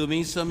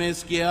 तुमी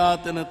समेज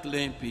घेयात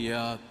नतलें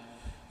पियात,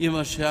 ही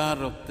म्हज्या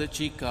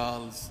रक्ताची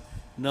काल्स,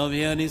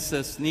 नवे आनी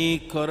ससनी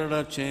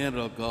कोरडाचें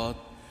रगत,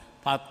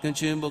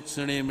 पातकांचे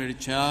बोगसणे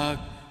मिरच्याक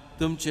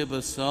तुमचे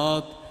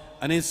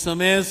बसत आनी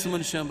समेज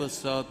मनशां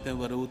बसत तें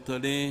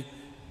वरवतलें,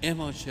 हें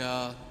म्हज्या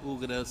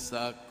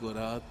उगरसाक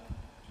करात.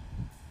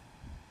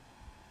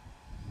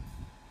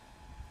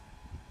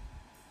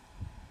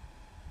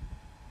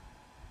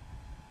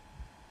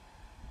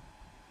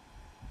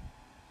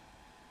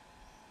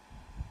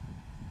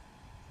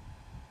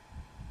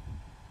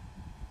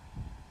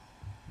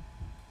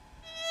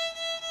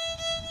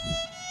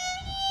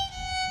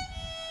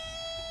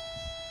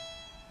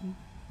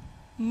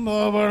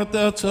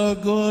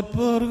 Babartaca God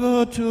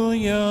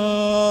purgatoria.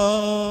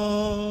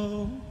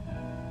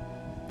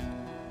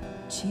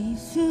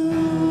 Jesus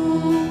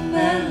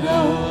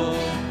mello,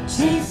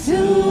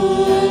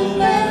 Jesus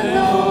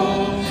mello,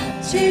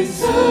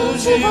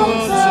 Jesus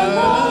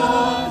животало,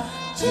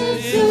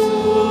 Jesus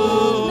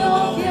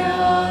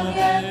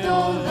nowianie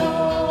dolo.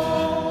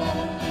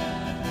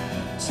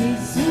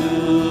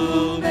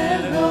 Jesus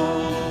mello,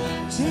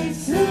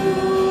 Jesus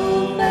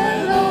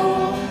mello,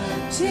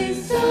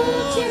 Jesus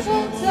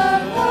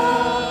животало,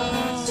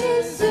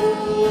 Jesus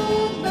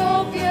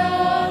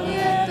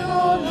nowianie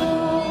dolo.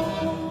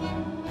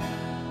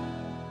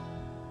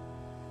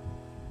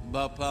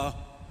 बापा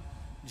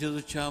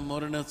जेजूच्या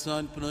मरणाचो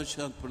आनी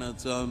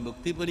पुनशांतपणाचो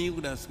भक्तीपणी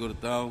उगडास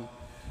करता.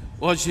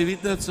 हो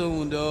जिविताचो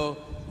उंडो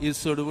ही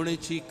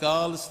सोडवणेची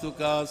काल्स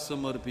तुका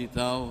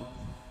समर्पिता.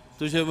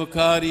 तुजे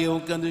मुखार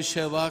येवंक आनी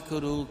सेवा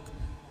करूंक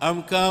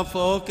आमकां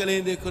फोव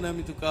केलें देखून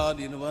आमी तुका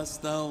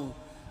दिनवासतांव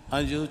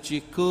आजोची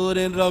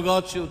कूरेन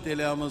रगत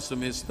शिवतेले आम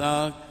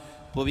सुमेस्ताक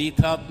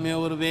पवित्र आत्मे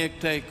वरवीं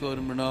एकठांय कर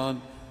म्हणून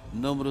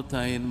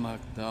नम्रतायेन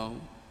मागता.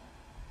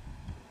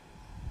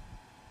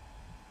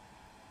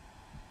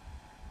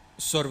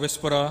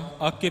 सर्वेस्परा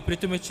आख्खे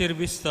पृथ्वीचेर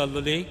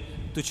विस्तारलोले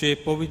तुझे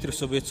पवित्र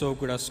सभेचो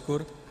उगडास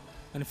कर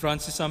आनी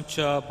फ्रांसीस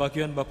आमच्या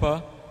भाग्यवान बापा,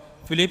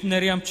 फिलीप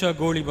नेरी आमच्या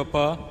गवळी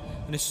बापा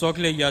आनी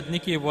सगळे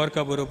याज्ञिकी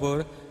वर्गा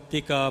बरोबर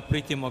तिका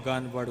प्रिती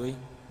मोगान वाडय.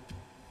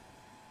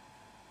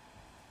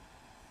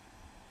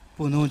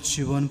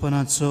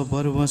 पुनर्जीवनपणाचो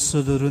बरो वस्त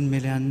धरून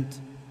मेल्यांत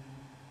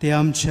ते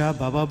आमच्या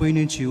बाबा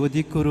भयणीची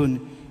ओदीक करून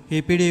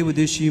हे पिढे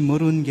उदेशी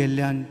मरून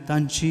गेल्ल्यान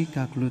तांची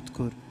काकलूत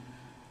कर.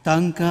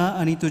 तांकां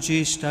आनी तुजे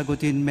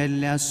इश्टागोतीन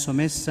मेल्ल्या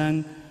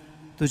सोमेस्तांक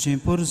तुजें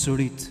पर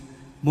जोडीत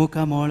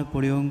मोकामोळ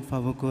पळोवंक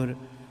फावो कर.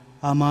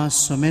 आमा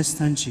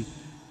सोमेस्तांची,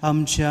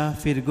 आमच्या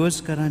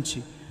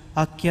फिरगोजकारांची,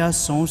 आख्ख्या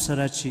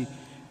संवसाराची,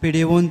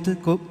 पिडेवंत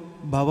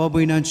भावा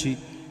भयणांची,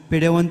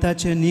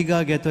 पिडेवंताचे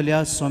निगा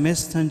घेतल्या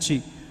सोमेस्तांची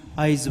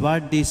आयज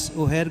वाडदीस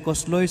ओ हेर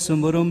कसलोय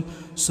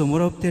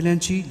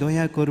समोरपतेल्यांची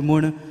दया कर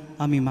म्हूण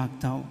आमी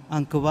मागता.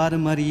 आंकवार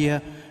मारिया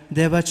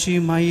देवाची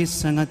माई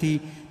सांगाती,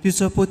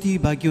 तिचो पोती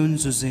भाग्योन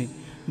जुजे,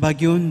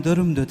 भाग्योन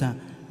धर्म दोता,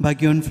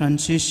 भाग्योन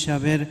फ्रांसीस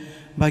शावेर,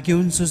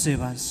 भाग्योन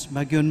जुजेवास,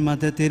 भाग्योन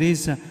माता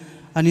तेरेसा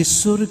आनी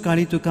सूर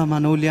काळी तुका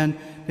मानवल्यान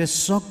हे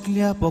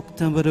सगल्या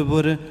भक्तां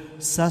बरोबर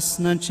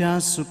सासणाच्या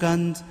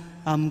सुखांत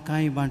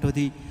आमकांय वांटो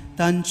दी.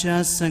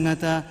 तांच्या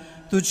सांगाता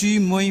तुजी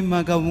मोहीम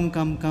गावूंक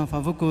आमकां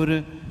फावो कर.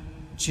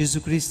 जेजू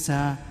क्रिस्ता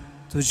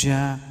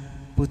तुज्या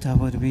पुता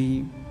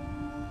वरवीं.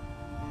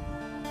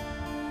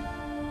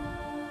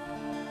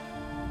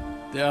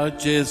 त्या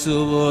जेजू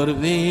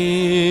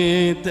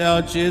वरवीं, त्या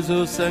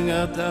जेजू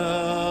सांगाता,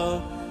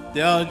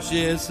 त्या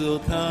जेजू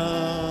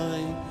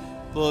थाय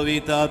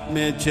पवित्र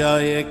आत्मेच्या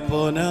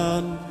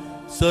एकपणान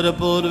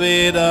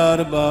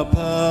सरपुर्वेदार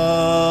बापा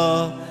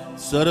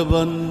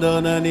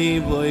सरबंधन आनी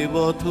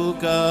वैभव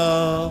तुका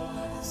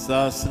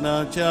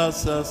सासनाच्या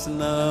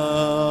सासना.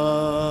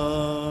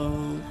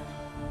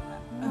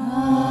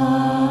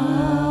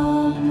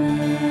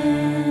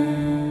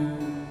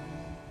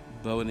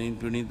 भावनेन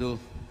पिणितो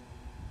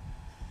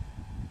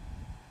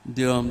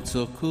देव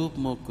आमचो खूब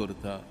मोग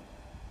करता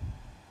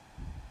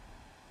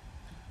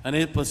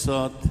आनी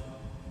पसत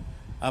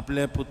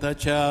आपल्या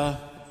पुताच्या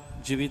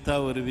जिविता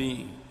वरवीं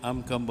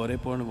आमकां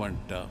बरेपण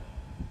वाडटा.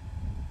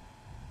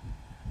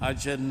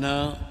 आज जेन्ना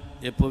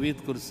हे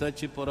पवित्र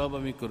कुर्साची परब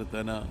आमी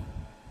करतना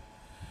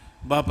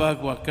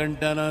बापाक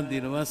वाकणटाना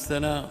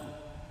दिनवासतना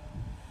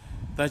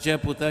ताच्या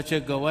पुताचे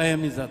गवाय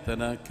आमी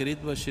जातना खरीत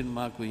भाशेन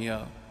मागुया.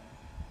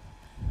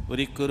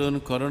 बरी करून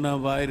कोरोना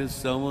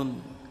वायरस जावन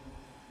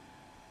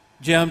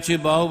जे आमची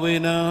भाव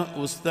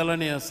भयणां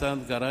उस्तालांनी आसात,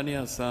 घरांनी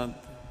आसात,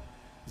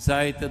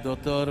 जायते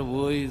दोतोर,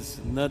 वैज,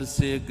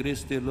 नर्सी,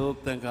 ग्रिस्ती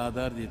लोक तांकां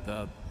आदार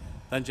दितात.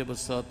 तांचे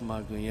बसत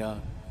मागुया.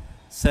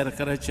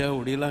 सरकाराच्या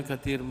वडिलां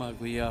खातीर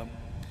मागुया.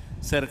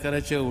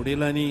 सरकाराच्या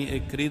वडिलांनी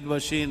एक खरीत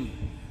भाशेन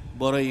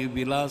बरो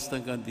विलास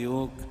तांकां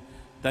दिवंक,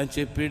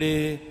 तांचे पिडे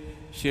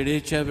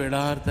शेडेच्या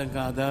वेळार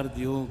तांकां आदार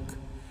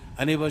दिवंक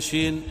आनी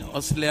भाशेन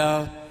असल्या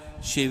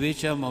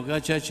सेवेच्या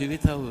मोगाच्या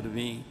जिविता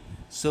वरवीं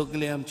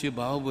सगळे आमची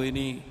भाव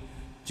भयणी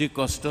जी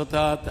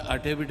कश्टतात,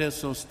 आटेबिटे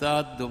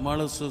सोंसतात,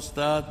 दुमाळो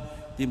सोंसतात,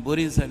 ती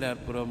बरी जाल्यार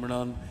पुरो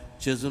म्हणून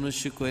जेजून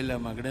शिकयल्या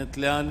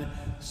मागण्यांतल्यान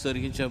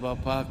सर्गीच्या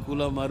बापाक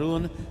कुलो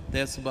मारून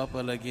तेच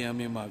बापा लागीं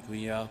आमी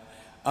मागुया.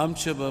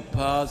 आमच्या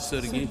बापा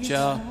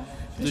सर्गीच्या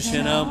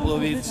तुजें नांव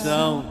पवित्र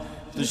जावं,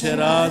 तुजें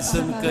राज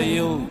आमकां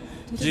येवं,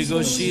 जी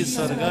गोशी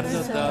स्वर्गार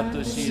जाता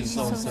तशी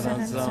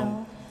संवसारांत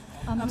जावं.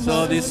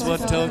 तो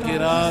दिसवटो की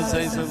राज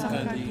आयज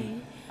आमकां दी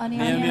आनी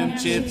आमी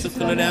आमचेर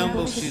चुकलेल्यांक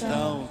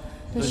बक्षितांव,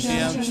 तशी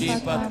आमची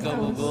पातकां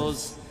भोगोस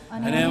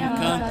आनी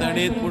आमकां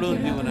ताणेत पडून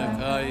दिवं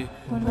नाकाय,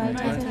 पण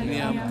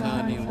आमकां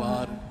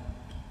निवार.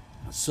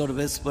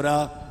 सर्वेस्परा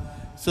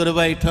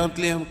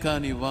सर्वायठांतली आमकां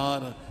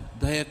निवार.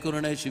 दया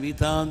करून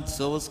जिवितांत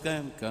सवस्काय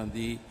आमकां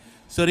दी.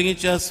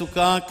 सर्गीच्या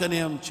सुखाक आनी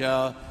आमच्या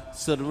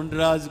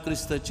सर्वराज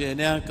क्रिस्ताचे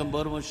येण्याक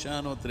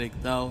बरमशान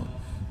वतरेकतांव.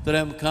 तर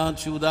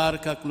आमकां उदार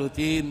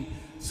काकलुतीन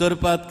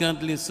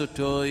सोरपातकांतली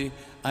सुटोय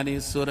आनी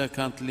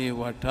सोरकांतली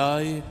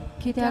वाटाय.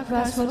 कित्याक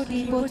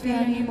वासवतली पोतवी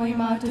आनी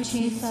मोहिमा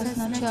तुजी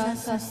सासनाच्या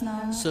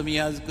सासना. समी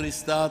आज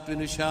क्रिस्तांत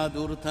विनुशाद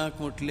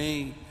उरतांक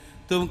म्हटलें,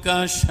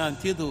 तुमकां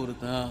शांती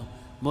दवरता,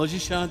 म्हजी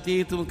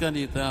शांती तुमकां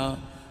दिता.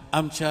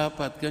 आमच्या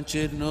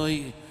पातकांचेर न्हय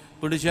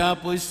पूण ज्या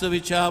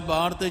पयसवीच्या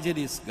भारताचेर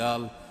दीस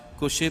घाल.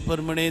 खोशे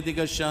प्रमाणे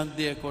तिका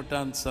शांती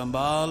एकवटान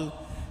सांबाळ.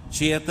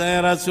 जी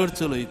येताय राचोड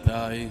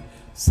चलयताय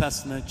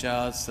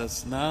सासनाच्या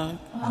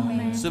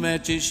सासनाक.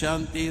 सुम्याची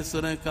शांती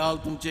सुरकाल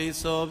तुमचे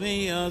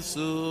सोबी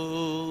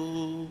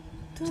आसूं.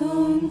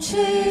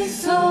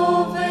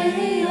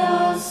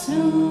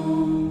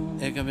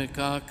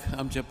 एकामेकाक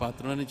आमच्या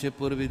पात्रांचे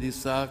पुर्वी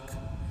दिसाक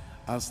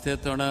आस्ते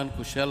तोंडान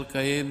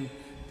कुशलकायेन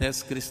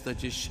तेच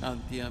क्रिस्ताची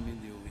शांती आमी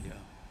दिवया.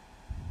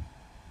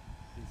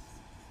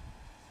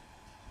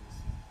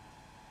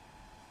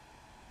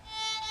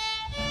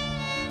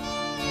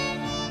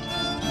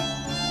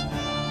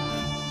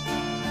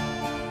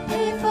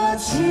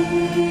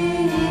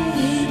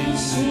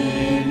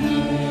 지시니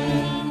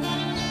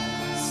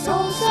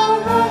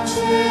성사같이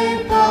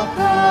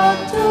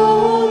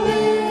바깥돌리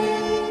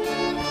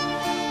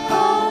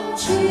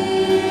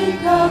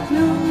엉치가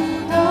글루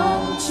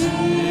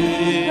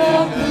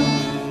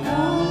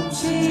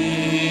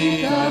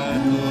엉치가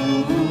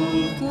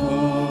글루고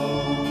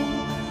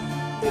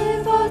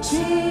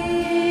대버지시니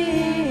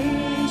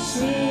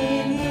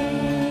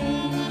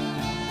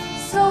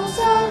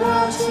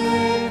성사같이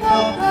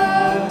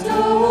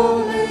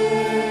바깥돌리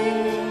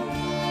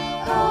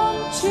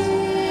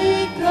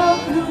엉치가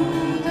글루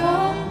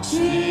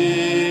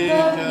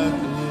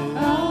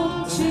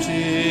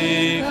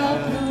엉치가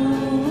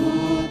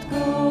글루고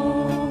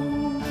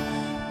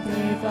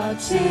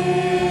대버지시니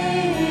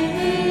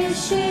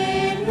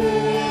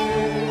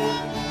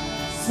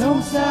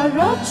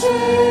성사같이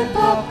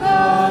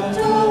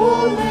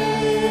바깥돌리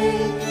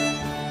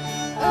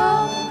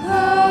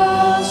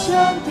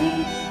엉카샨디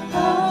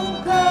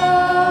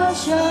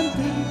엉카샨디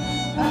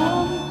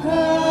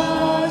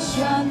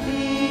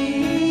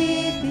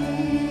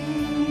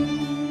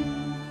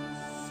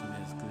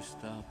Sumez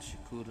Krishna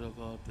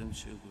Shikuraga Tem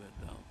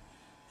Shugvedam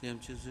Tem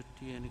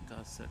Chizuti and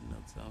Kasar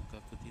Natsam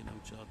Kakutinam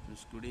Chatm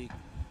Skudik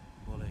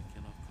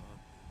Bolekinakat.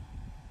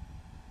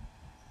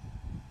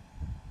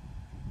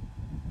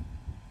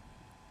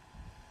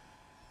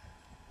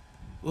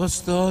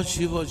 Wasta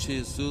Shiva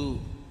Jesu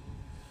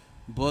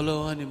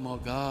Bolo ani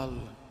Mogal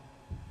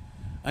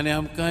आणि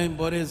आमकांय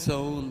बरें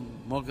जावन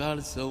मोगाळ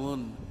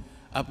जावन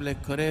आपले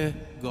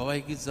खरें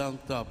गोवायकी जावंक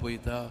तो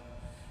आपयता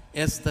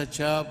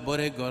एस्ताच्या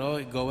बरे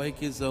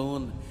गोवायकी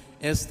जावन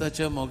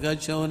एस्ताच्या मोगा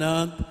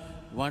जेवणांत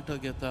वांटो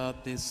घेतात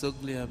ते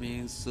सगळीं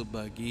आमी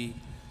सुभागी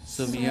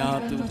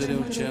सुमियात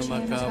उतरवचे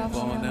म्हाका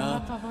पावना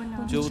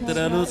जे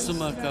उतरारूच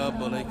म्हाका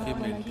भलायकी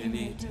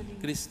मेळटली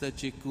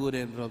क्रिस्ताची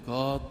कुरेन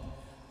रगत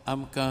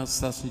आमकां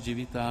सासू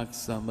जिविताक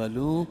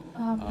सांबाळूं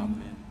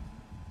आमेन.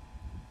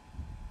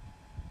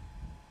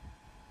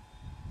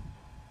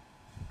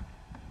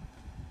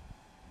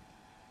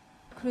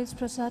 Chris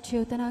Prasad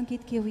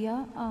Cheutanankit घेऊया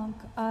अंक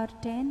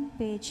R10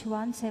 page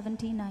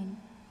 179.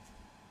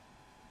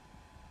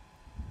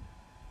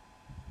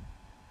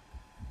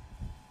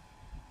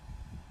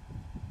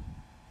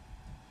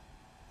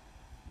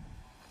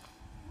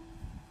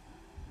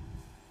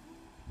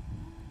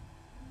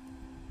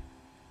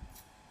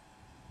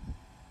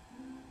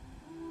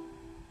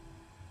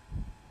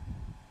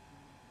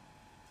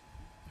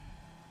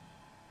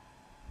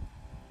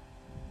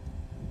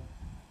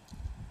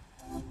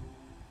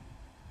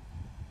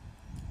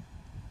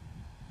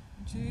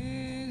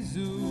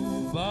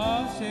 Jesus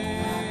Bashe,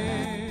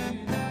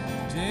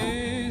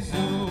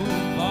 Jesus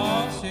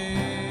Bashe,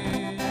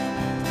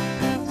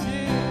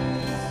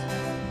 Jesus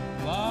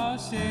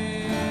Bashe,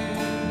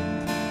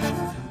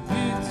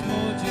 it's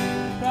Moji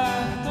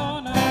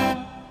Pratona.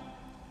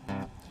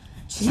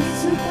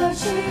 Jesus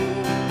Bashe,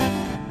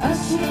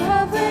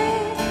 Ashihave,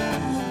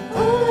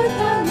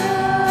 Ulakana,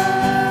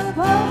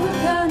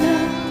 Bahukana.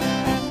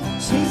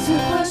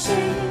 Jesus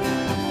Bashe,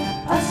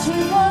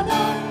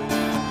 Ashimana.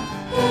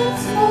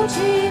 It's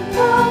Moji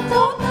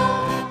Pratona.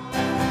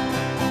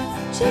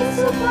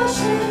 Jesus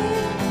Bashe,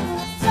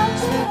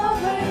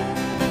 Sanchihave,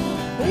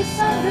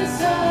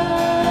 Visandisa,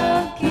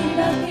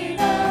 Kina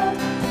Kina,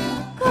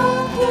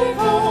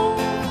 Kankivo,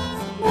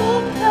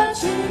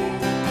 Muntachi,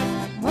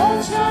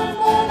 Mojan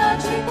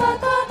Monachi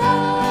Patana.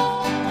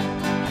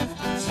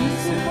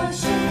 Jesus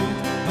Bashe,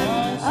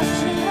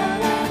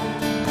 Ashihave,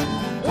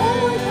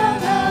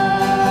 Ulakana,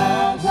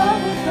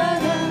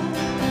 Bahukana.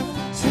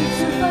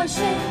 Jesus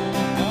Bashe,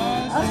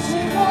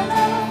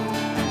 Ashimona,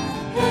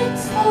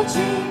 it's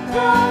Moji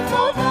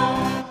Pratona.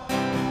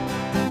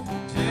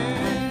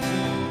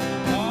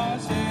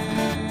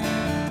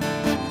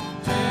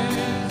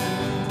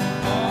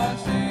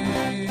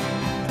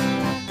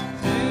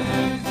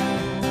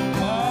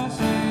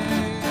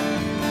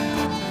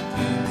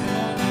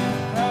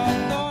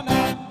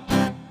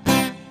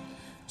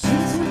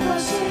 Jesus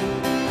Bashe,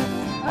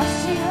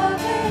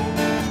 Ashihave,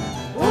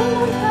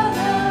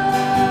 Ulakana,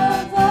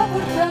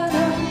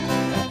 Bahukana.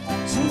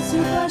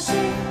 Jesus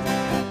Bashe,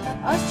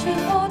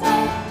 Ashimona,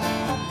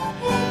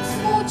 it's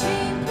Moji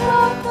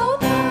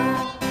Pratona.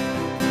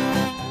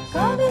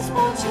 God is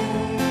Moji,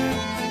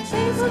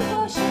 Jesus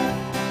Bashe,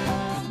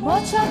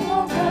 Mocha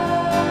Moga,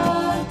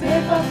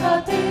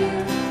 Devakadir,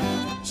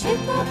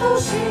 Chitna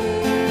Doshi,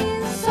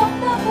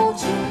 Somna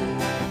Moji,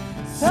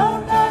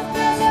 Sorna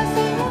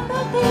Telesi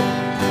Mukati.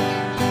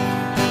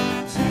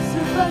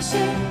 Jesus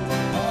Bashe,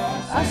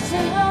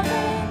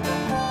 Ashihave,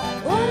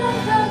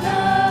 Ulakana,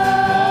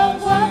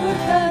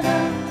 Bahukana.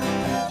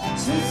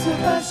 Jesus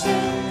Bashe,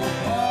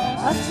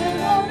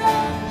 Ashimona,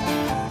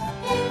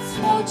 it's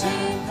Moji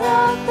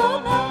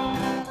Pratona.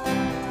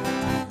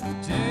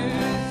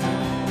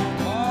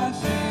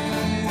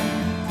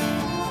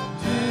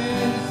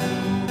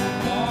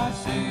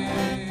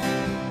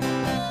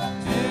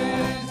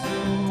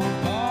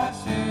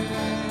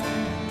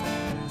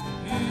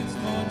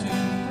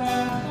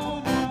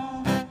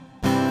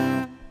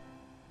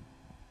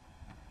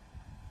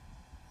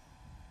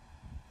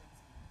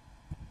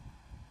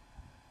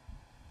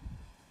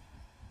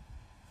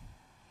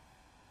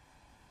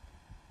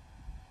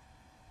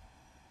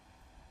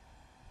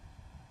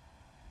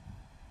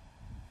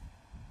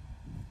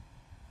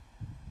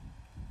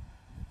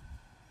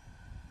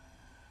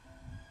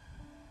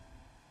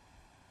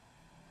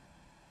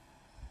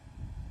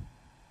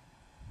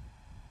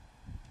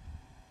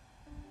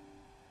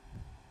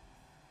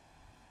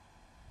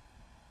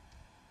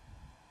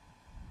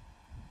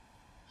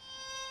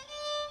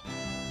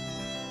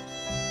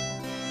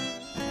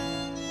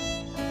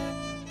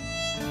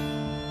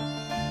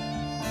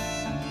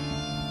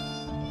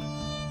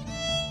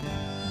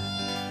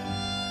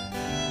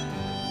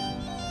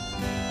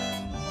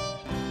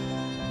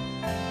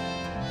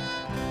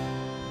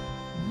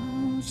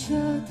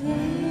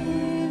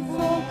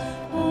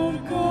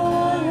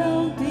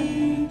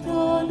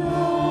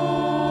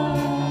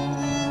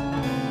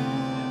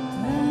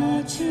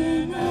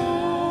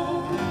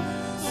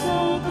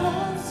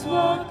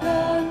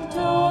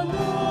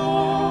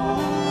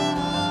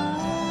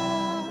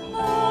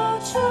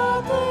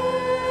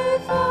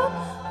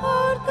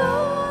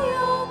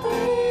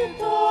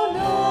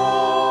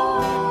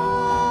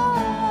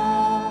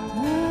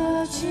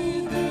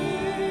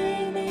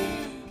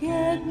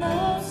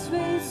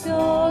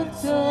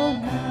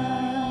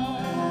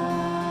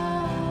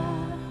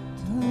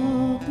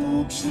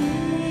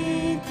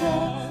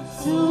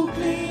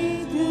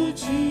 Sugli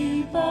tuji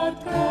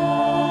patka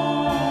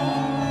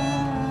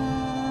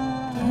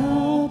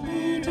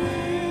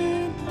Nobidinno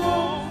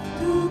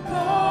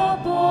tuka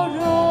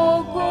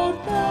borok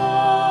borta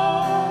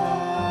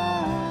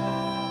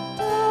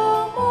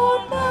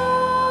Tamonatlo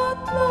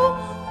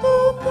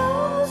tuka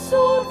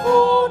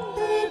survon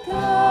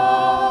dita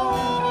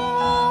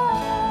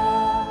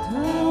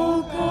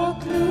Tuka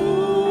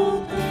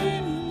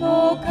klutin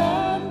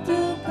mokan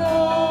tuka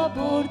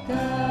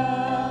borta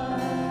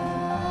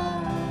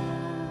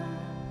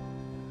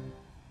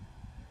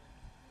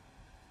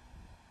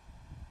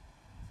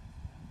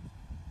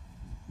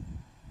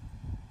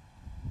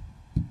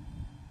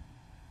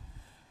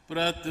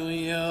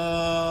Pratuya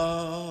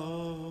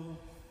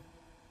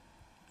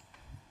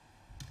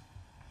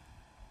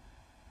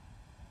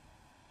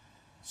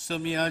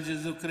Samia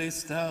Jesu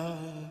Krista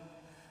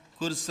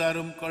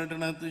Kursarum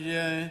कळटना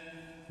तुझे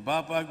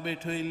बापाक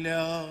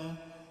बेठयल्या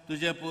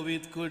तुझे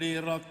पवित्र कुडी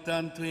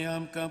रोगतान तुवें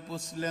आमकां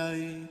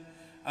पोसल्याय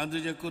आनी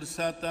तुज्या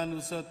कुर्सातान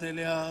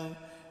उसोतेल्या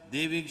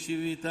देवीक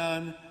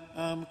जिवितान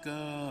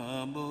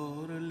आमकां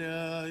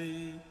बोरल्याय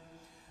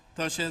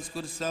तशेंच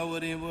कुर्सा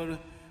वरेवर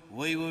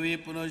वैभवी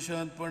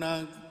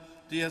पुनशांतपणाक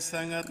तुझ्या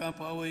सांगाका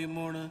पावय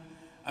म्हूण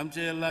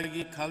आमचे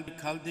लागीं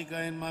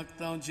खालतीकायेन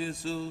मागता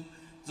जेसू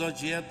जो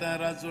जियेता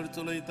राजवड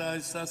चलयता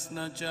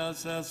सासनाच्या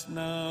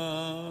सासना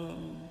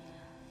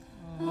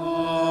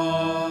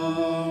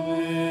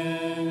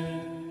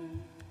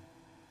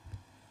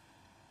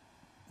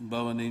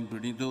भावानीन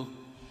पिडीतो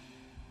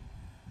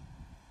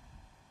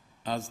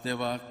आज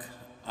देवाक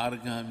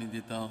आर्गां आमी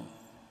दिता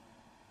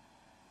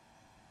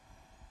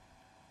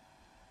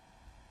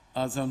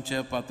आज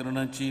आमच्या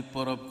पात्रणाची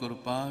परब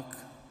करपाक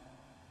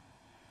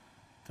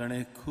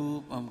ताणें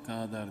खूब आमकां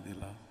आदार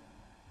दिला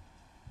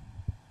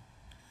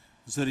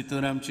जरी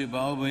तर आमची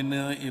भाव भयण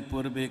हे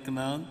परबेक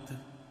नात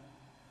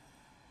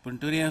पूण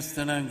तरी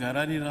आसतना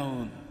घरांनी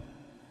रावन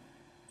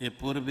हे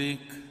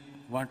परबेक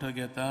वांटो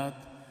घेतात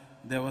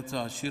देवाचो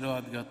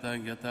आशिर्वाद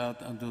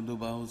घेतात हातूंत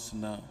दुबावच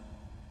ना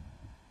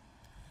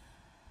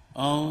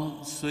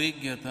हांव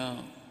सोयीक घेता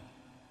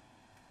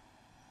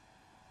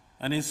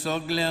आनी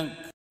सगल्यांक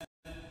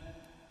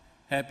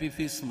हॅपी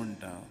फिस्ट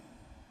म्हणटा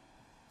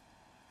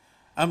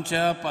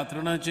आमच्या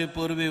पात्रणाचे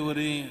परबे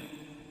वरी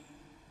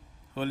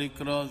होली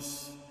क्रॉस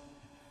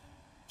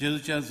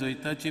जेलच्या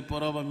जैताची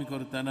परब आमी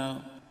करतना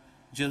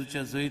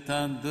जेलच्या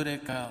जैतान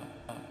दुरेका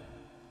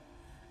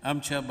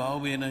आमच्या भाव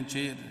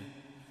भयणांचेर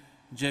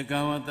जे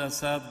गांवांत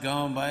आसात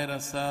गांवा भायर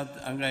आसात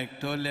हांगा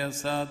एकठवले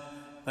आसात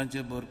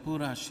तांचे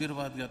भरपूर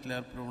आशिर्वाद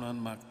घातल्यार प्रमाणान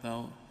मागता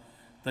हांव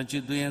तांची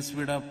दुयेंस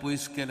पिडा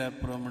पयस केल्यार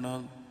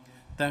प्रमाणान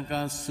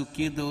तांकां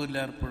सुखी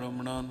दवरल्यार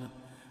प्रमाणान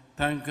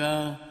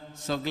तांकां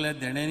सगळ्या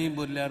देण्यांनी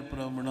भरल्यार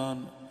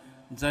प्रमाणान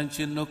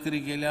जांची नोकरी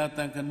गेल्या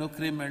तांकां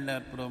नोकरी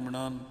मेळ्ळ्यार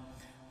प्रमाणान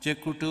जे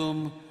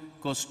कुटुंब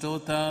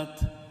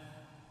कोश्टवतात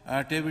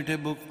आटे बिटे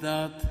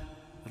भोगतात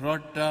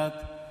रडटात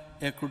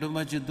हे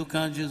कुटुंबाची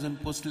दुखां जेजून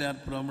पोसल्यार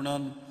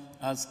प्रमाणान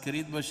आज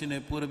खरीत भाशेन हे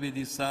परबे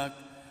दिसाक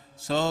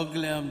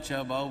सगळे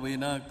आमच्या भाव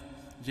भयणाक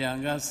जे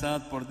हांगा आसात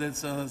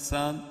परदेसांत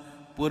आसात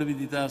परबी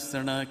दिता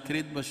आसतना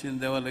खरीत भाशेन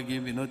देवा लागीं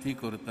विनोती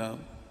करता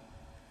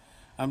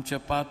आमच्या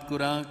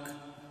पातकुराक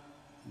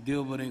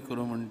देव बरें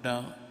करूं म्हणटा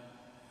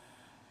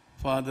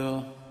फादर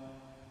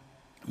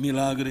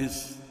मिलाग्रीस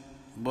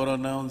बरो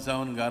नांव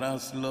जावन घरा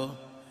आसलो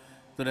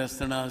तरी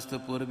आसतना आज तो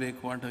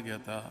परबेक वांटो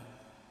घेता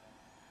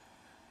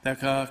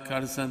ताका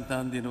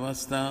काळसंतान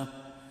दिनवासता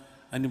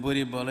आनी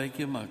बरी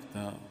भलायकी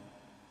मागता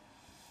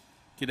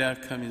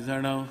कित्याक आमी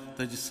जाणा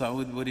ताची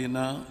सावूत बरी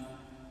ना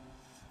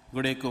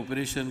गुडेक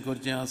ऑपरेशन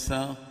करचें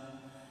आसा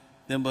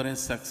तें बरें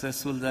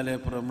सक्सेसफूल जाल्या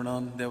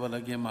प्रमाणान देवा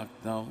लागीं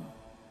मागता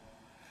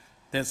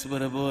तेच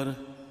बरोबर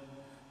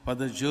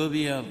फादर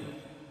जोवियल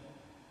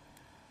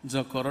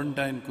जो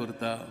क्वॉरंटायन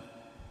करता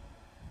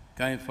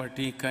कांय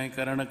फाटी कांय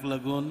कारणाक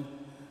लागून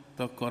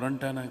तो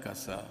क्वॉरंटायनाक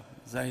आसा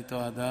जाय तो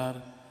आदार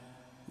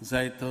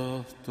जाय तो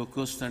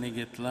तोकूस ताणें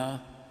घेतला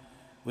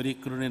बरी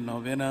करून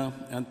नोवेना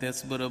आनी तेच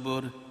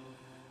बरोबर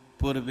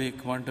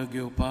परबेक वांटो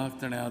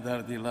घेवपाक ताणें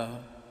आदार दिला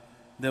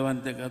देवान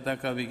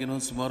ताका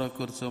बेगीनूच बरो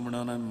करचो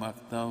म्हणून आमी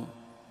मागता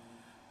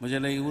म्हज्या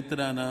लागीं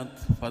उतरां नात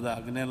फादर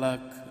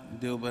आग्नेलाक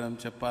देव बरें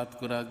आमच्या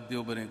पातकुराक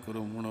देव बरें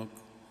करूं म्हणून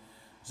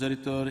जरी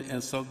तर हें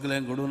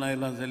सगळें घडून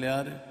आयलां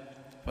जाल्यार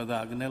फादर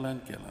आग्नेलान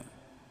केलां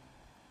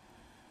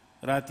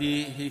राती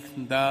एक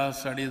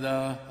 10-10:30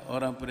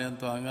 वरां पर्यंत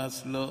तो हांगा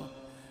आसलो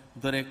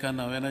दर एका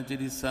नव्यानाच्या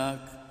दिसाक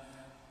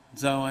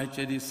जावं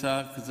आयच्या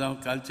दिसाक जावं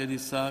कालच्या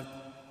दिसाक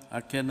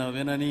आख्या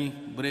नव्यानांनी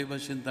बरे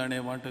भाशेन ताणें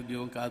वांटो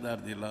घेवंक आदार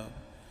दिला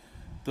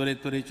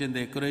तरेतरेचें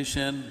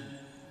डेकोरेशन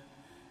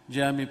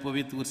जें आमी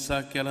पवित्र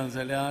उत्साक केलां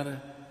जाल्यार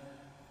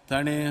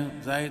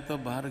ताणें जाय तो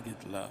भार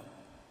घेतला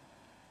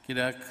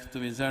कित्याक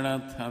तुमी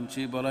जाणात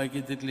आमची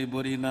भलायकी तितली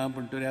बरी ना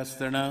पूण तरी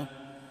आसतना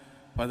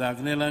फादर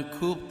आग्नेलाक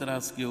खूब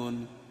त्रास घेवन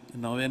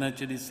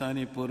नव्यानाच्या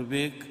दिसांनी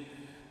परबेक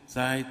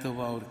जाय तो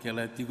वावर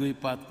केला तिगूय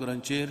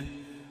पातकुरांचेर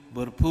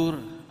भरपूर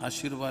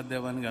आशिर्वाद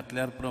देवान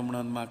घातल्यार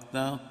प्रमाणान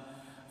मागता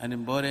आनी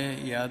बरे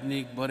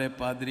यादनीक बरे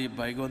पाद्री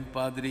बायगोन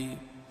पाद्री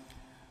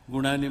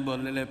गुणांनी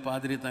भरलेले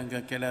पाद्री तांकां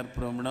केल्यार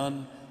प्रमाणान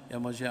हे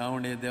म्हजे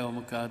आवडे देव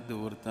मुखार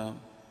दवरता.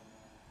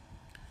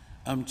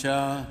 आमच्या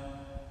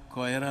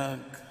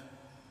कोयराक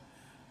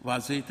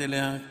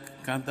वाजयतल्यांक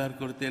कांतार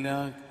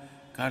करतल्यांक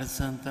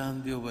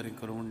काळसांतान देव बरें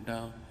करूं म्हणटा.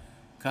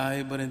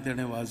 कांय बरें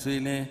तेणें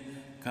वाजयलें,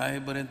 कांय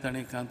बरें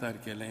ताणें कांतार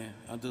केलें.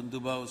 हातूंत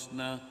दुबावच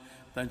ना,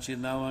 तांची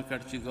नांवां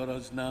काडची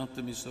गरज ना.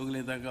 तुमी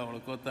सगळीं तांकां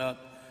वळखतात,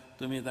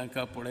 तुमी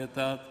तांकां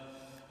पळयतात.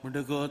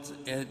 म्हणटकूच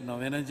हे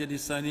नव्यानाच्या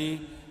दिसांनी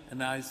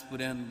आनी आयज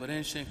पुऱ्यान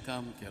बरेंशें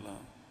काम केलां,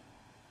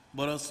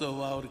 बरोसो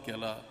वावर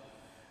केला.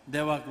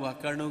 देवाक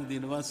वाखाणूक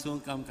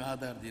दिनवासूंक आमकां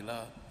आदार दिला.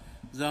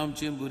 जावं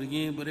आमचीं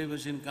भुरगीं बरे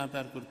भशेन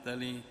कांतार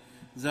करतालीं,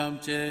 जावं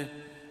आमचे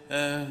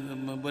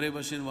बरे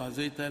भशेन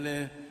वाजयताले,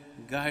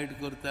 गायड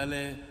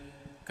करताले,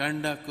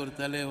 कांडाक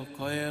करताले.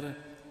 कोयर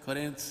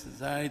खरेंच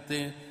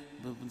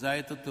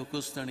जायतो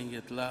तोकूस ताणें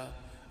घेतला.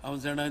 हांव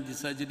जाणा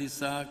दिसाच्या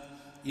दिसाक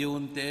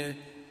येवन ते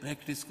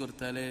प्रॅक्टीस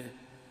करताले.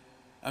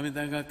 आमी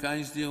तांकां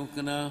कांयच दिवंक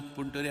ना,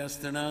 पूण तरी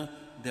आसतना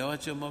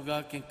देवाच्या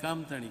मोगाक हें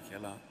काम ताणें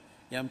केलां.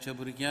 हे आमच्या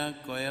भुरग्यांक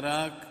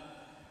कोयराक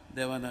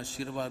देवान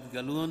आशिर्वाद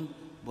घालून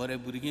बरें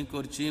भुरगीं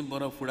करचीं,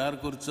 बरो फुडार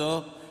करचो,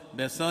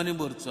 बेसांनी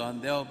भरचो आनी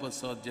देवा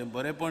पसत जें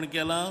बरेंपण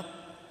केलां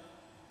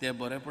त्या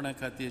बरेपणा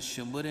खातीर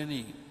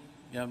 100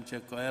 हे आमच्या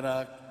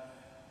कोयराक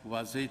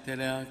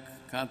वाजयतल्यांक,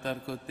 कांतार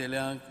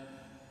करतल्यांक,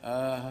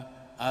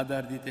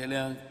 आदार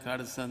दितल्यांक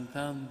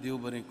काळसंतान देव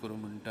बरें करूं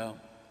म्हणटा.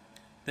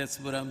 तेच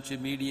बरोबर आमची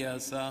मिडिया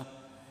आसा,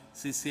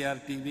 CCR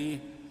TV,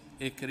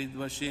 एक खरीद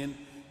भाशेन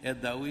हे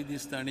 10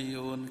 दीस ताणें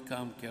येवन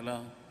काम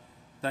केलां.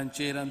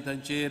 तांचेर आनी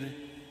तांचेर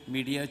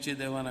मिडियाचे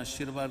देवान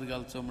आशिर्वाद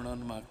घालचो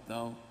म्हणून मागता.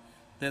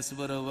 तेच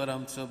बरोबर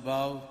आमचो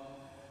भाव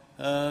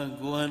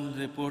गोवन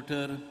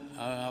रिपोर्टर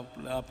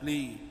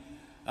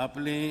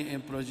आपली हें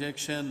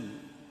प्रोजेक्शन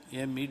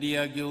हें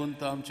मिडिया घेवन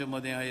तो आमचे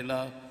मदें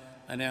आयला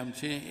आनी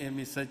आमचें हें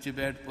मिसाची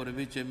बॅट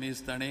परबीचें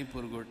मीस ताणेंय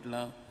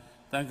पुरगोटलां.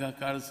 तांकां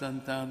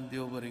काळसंतान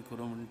देव बरें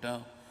करूं म्हणटा.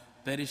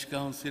 पॅरीश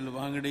कावन्सील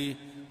वांगडी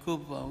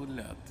खूब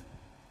वावुरल्यात,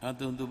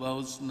 हातूंत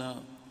दुबावच ना.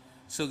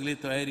 सगळी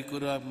तयारी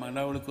करप,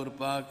 मांडावळ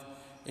करपाक,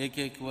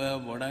 एक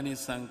बोर्डांनी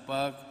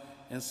सांगपाक,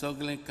 हें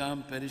सगळें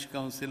काम पॅरीश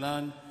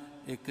कावन्सिलान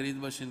एक करीत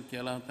भाशेन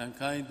केलां.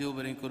 तांकांय देव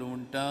बरें करूं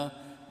म्हणटा,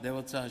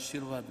 देवाचो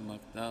आशिर्वाद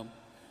मागता.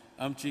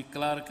 आमची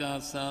क्लार्कां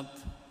आसात,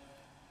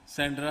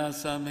 सँड्रा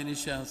आसा,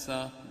 मिनिशा आसा.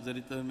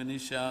 जरी तो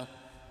मिनिशा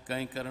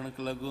कांय कारणाक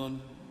लागून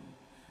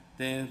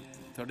तें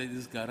थोडे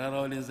दीस घरा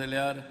रावलें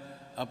जाल्यार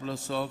आपलो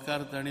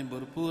सहकार ताणें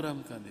भरपूर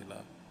आमकां दिला.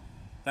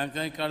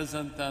 तांकांय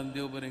काळजांतान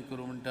देव बरें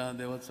करूं म्हणटा,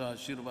 देवाचो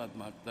आशिर्वाद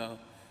मागता.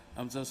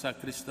 आमचो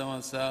साक्रिस्तांव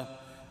आसा,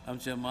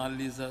 आमचे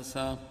मालीज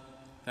आसा,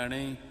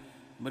 ताणें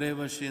बरे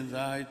भशेन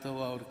जायतो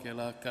वावर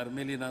केला.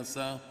 कार्मेलीन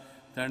आसा,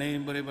 ताणेंय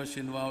बरे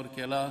भशेन वावर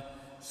केला.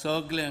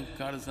 सगल्यांक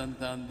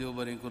काळजांतान देव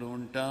बरें करूं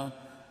म्हणटा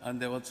आनी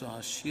देवाचो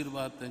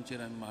आशिर्वाद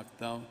तांचेर आमी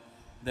मागता.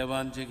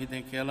 देवान जें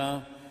कितें केलां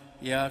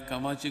ह्या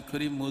कामाची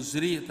खरी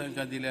मजुरी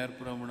तांकां दिल्यार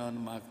पुरो म्हणून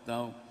मागता.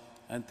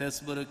 आनी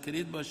तेच बरो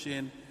खरीत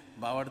भाशेन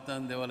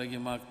भावार्थान देवा लागीं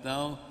मागता.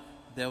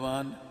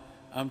 देवान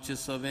आमचे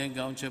सगळें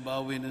गांवचे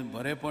भाव भयणी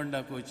बरेंपण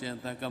दाखोवचें,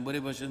 तांकां बरे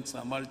भशेन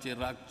सांबाळचें,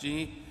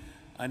 राखचीं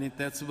आनी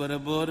तेच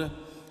बरोबर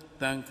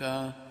तांकां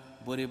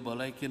बरी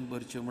भलायकेन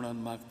भरचें म्हणून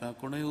मागता.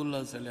 कोणूय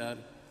उरलो जाल्यार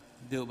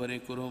देव बरें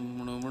करूं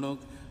म्हणून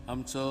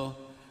आमचो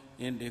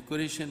हें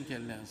डेकोरेशन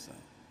केल्लें आसा.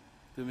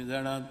 तुमी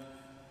जाणात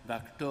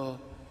धाकटो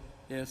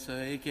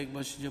हे एक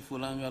भाशेचीं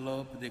फुलां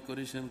घालप,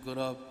 डेकोरेशन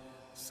करप,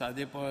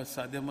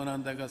 सादे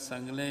मनान ताका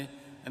सांगलें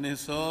आनी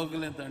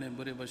सगलें ताणें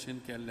बरे भशेन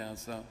केल्लें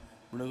आसा.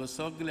 म्हणून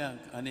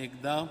सगल्यांक आनी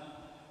एकदां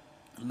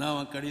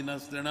नांवां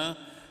काडिनासतना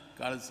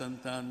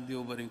काळसंतान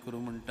देव बरें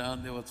करूं म्हणटा,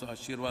 देवाचो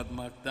आशिर्वाद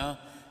मागता.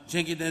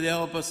 जें कितें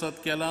देवा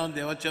पसत केलां,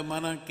 देवाच्या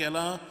मानाक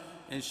केलां,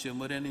 हें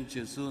 100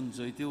 जेजून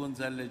जैतिवून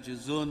जाल्लें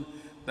जेजून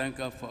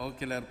तांकां फाव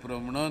केल्यार पुरो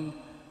म्हणून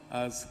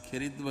आज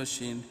खेरीत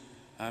भशेन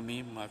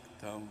आमी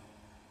मागता.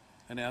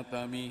 आनी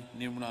आतां आमी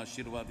निमणो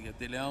आशिर्वाद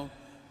घेतल्या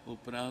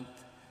उपरांत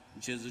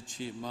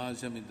जेजूची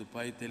माज आमी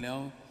दुपायतल्या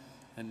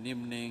आनी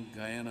निमणें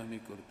गायन आमी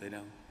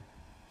करतल्या.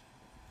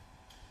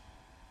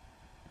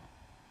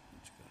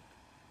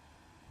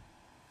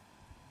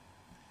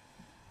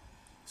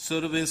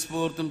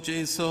 सर्वेस्पोर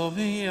तुमचे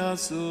सोबे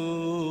आसूं,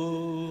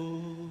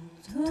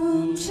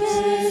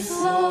 तुमचे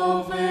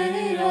सोबे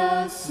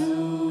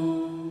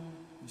आसूं.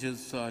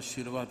 जेजूचो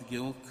आशिर्वाद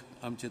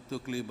घेवंक आमचे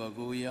तकली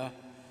बागोवया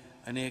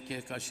आनी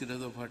एक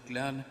आशिर्वादा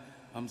फाटल्यान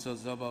आमचो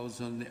जबाब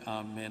जावन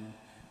आमेन.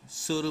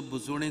 सर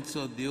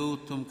बुजवणेचो देव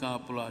तुमकां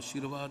आपलो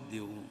आशिर्वाद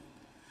दिवं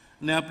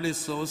आनी आपले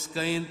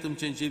संस्कायेन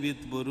तुमचें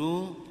जिवीत भरूं.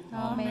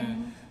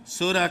 आमेन.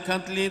 सर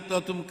आखांतली तो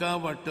तुमकां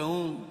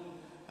वाटोवं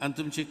आनी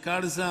तुमची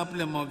काळजां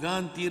आपल्या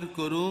मोगान तीर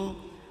करूं.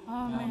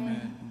 आमेन.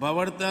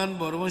 बावडतान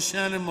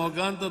बरवशान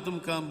मोगान तो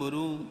तुमकां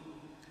भरूं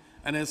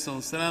आनी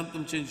संवसारांत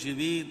तुमचें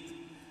जिवीत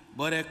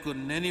बऱ्या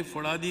कुन्यांनी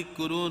फळादीक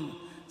करून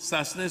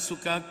सासणे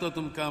सुखाक तो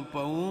तुमकां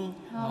पावूं.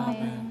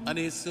 आमेन.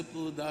 आनी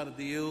सपूदार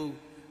देव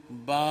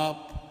बाप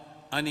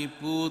आनी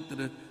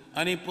पुत्र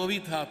आनी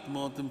पवित्र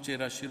आत्मो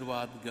तुमचेर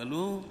आशिर्वाद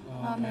घालूं.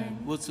 आमेन.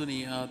 वचून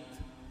यात,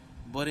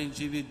 बरें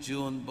जिवीत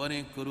जिवन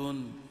बरें करून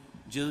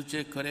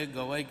जेजूचे खरे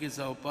गवायकी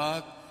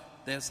जावपाक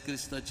तेच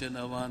क्रिस्ताच्या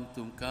नांवान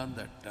तुमकां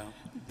धाडटा.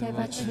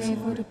 देवाचे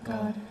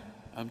उपकार.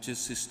 आमचे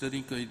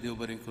सिस्टरींकय देव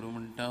बरें करूं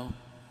म्हणटा.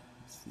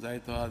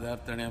 जायतो आदार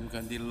ताणें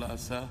आमकां दिल्लो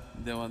आसा.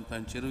 देवान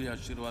तांचेरूय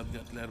आशिर्वाद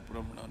घातल्यार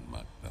पुरो म्हणून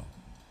मागता.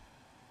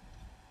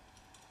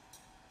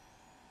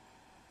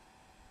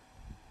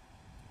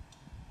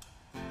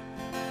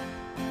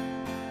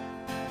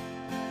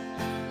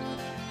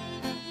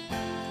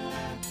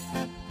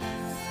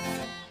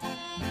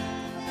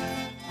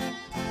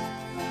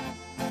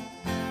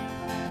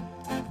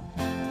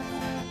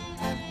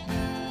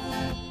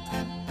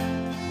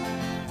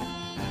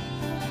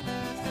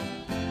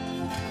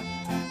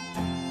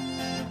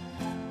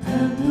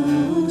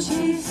 प्रभु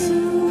जेसू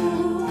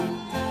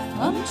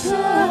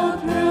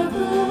आमच्या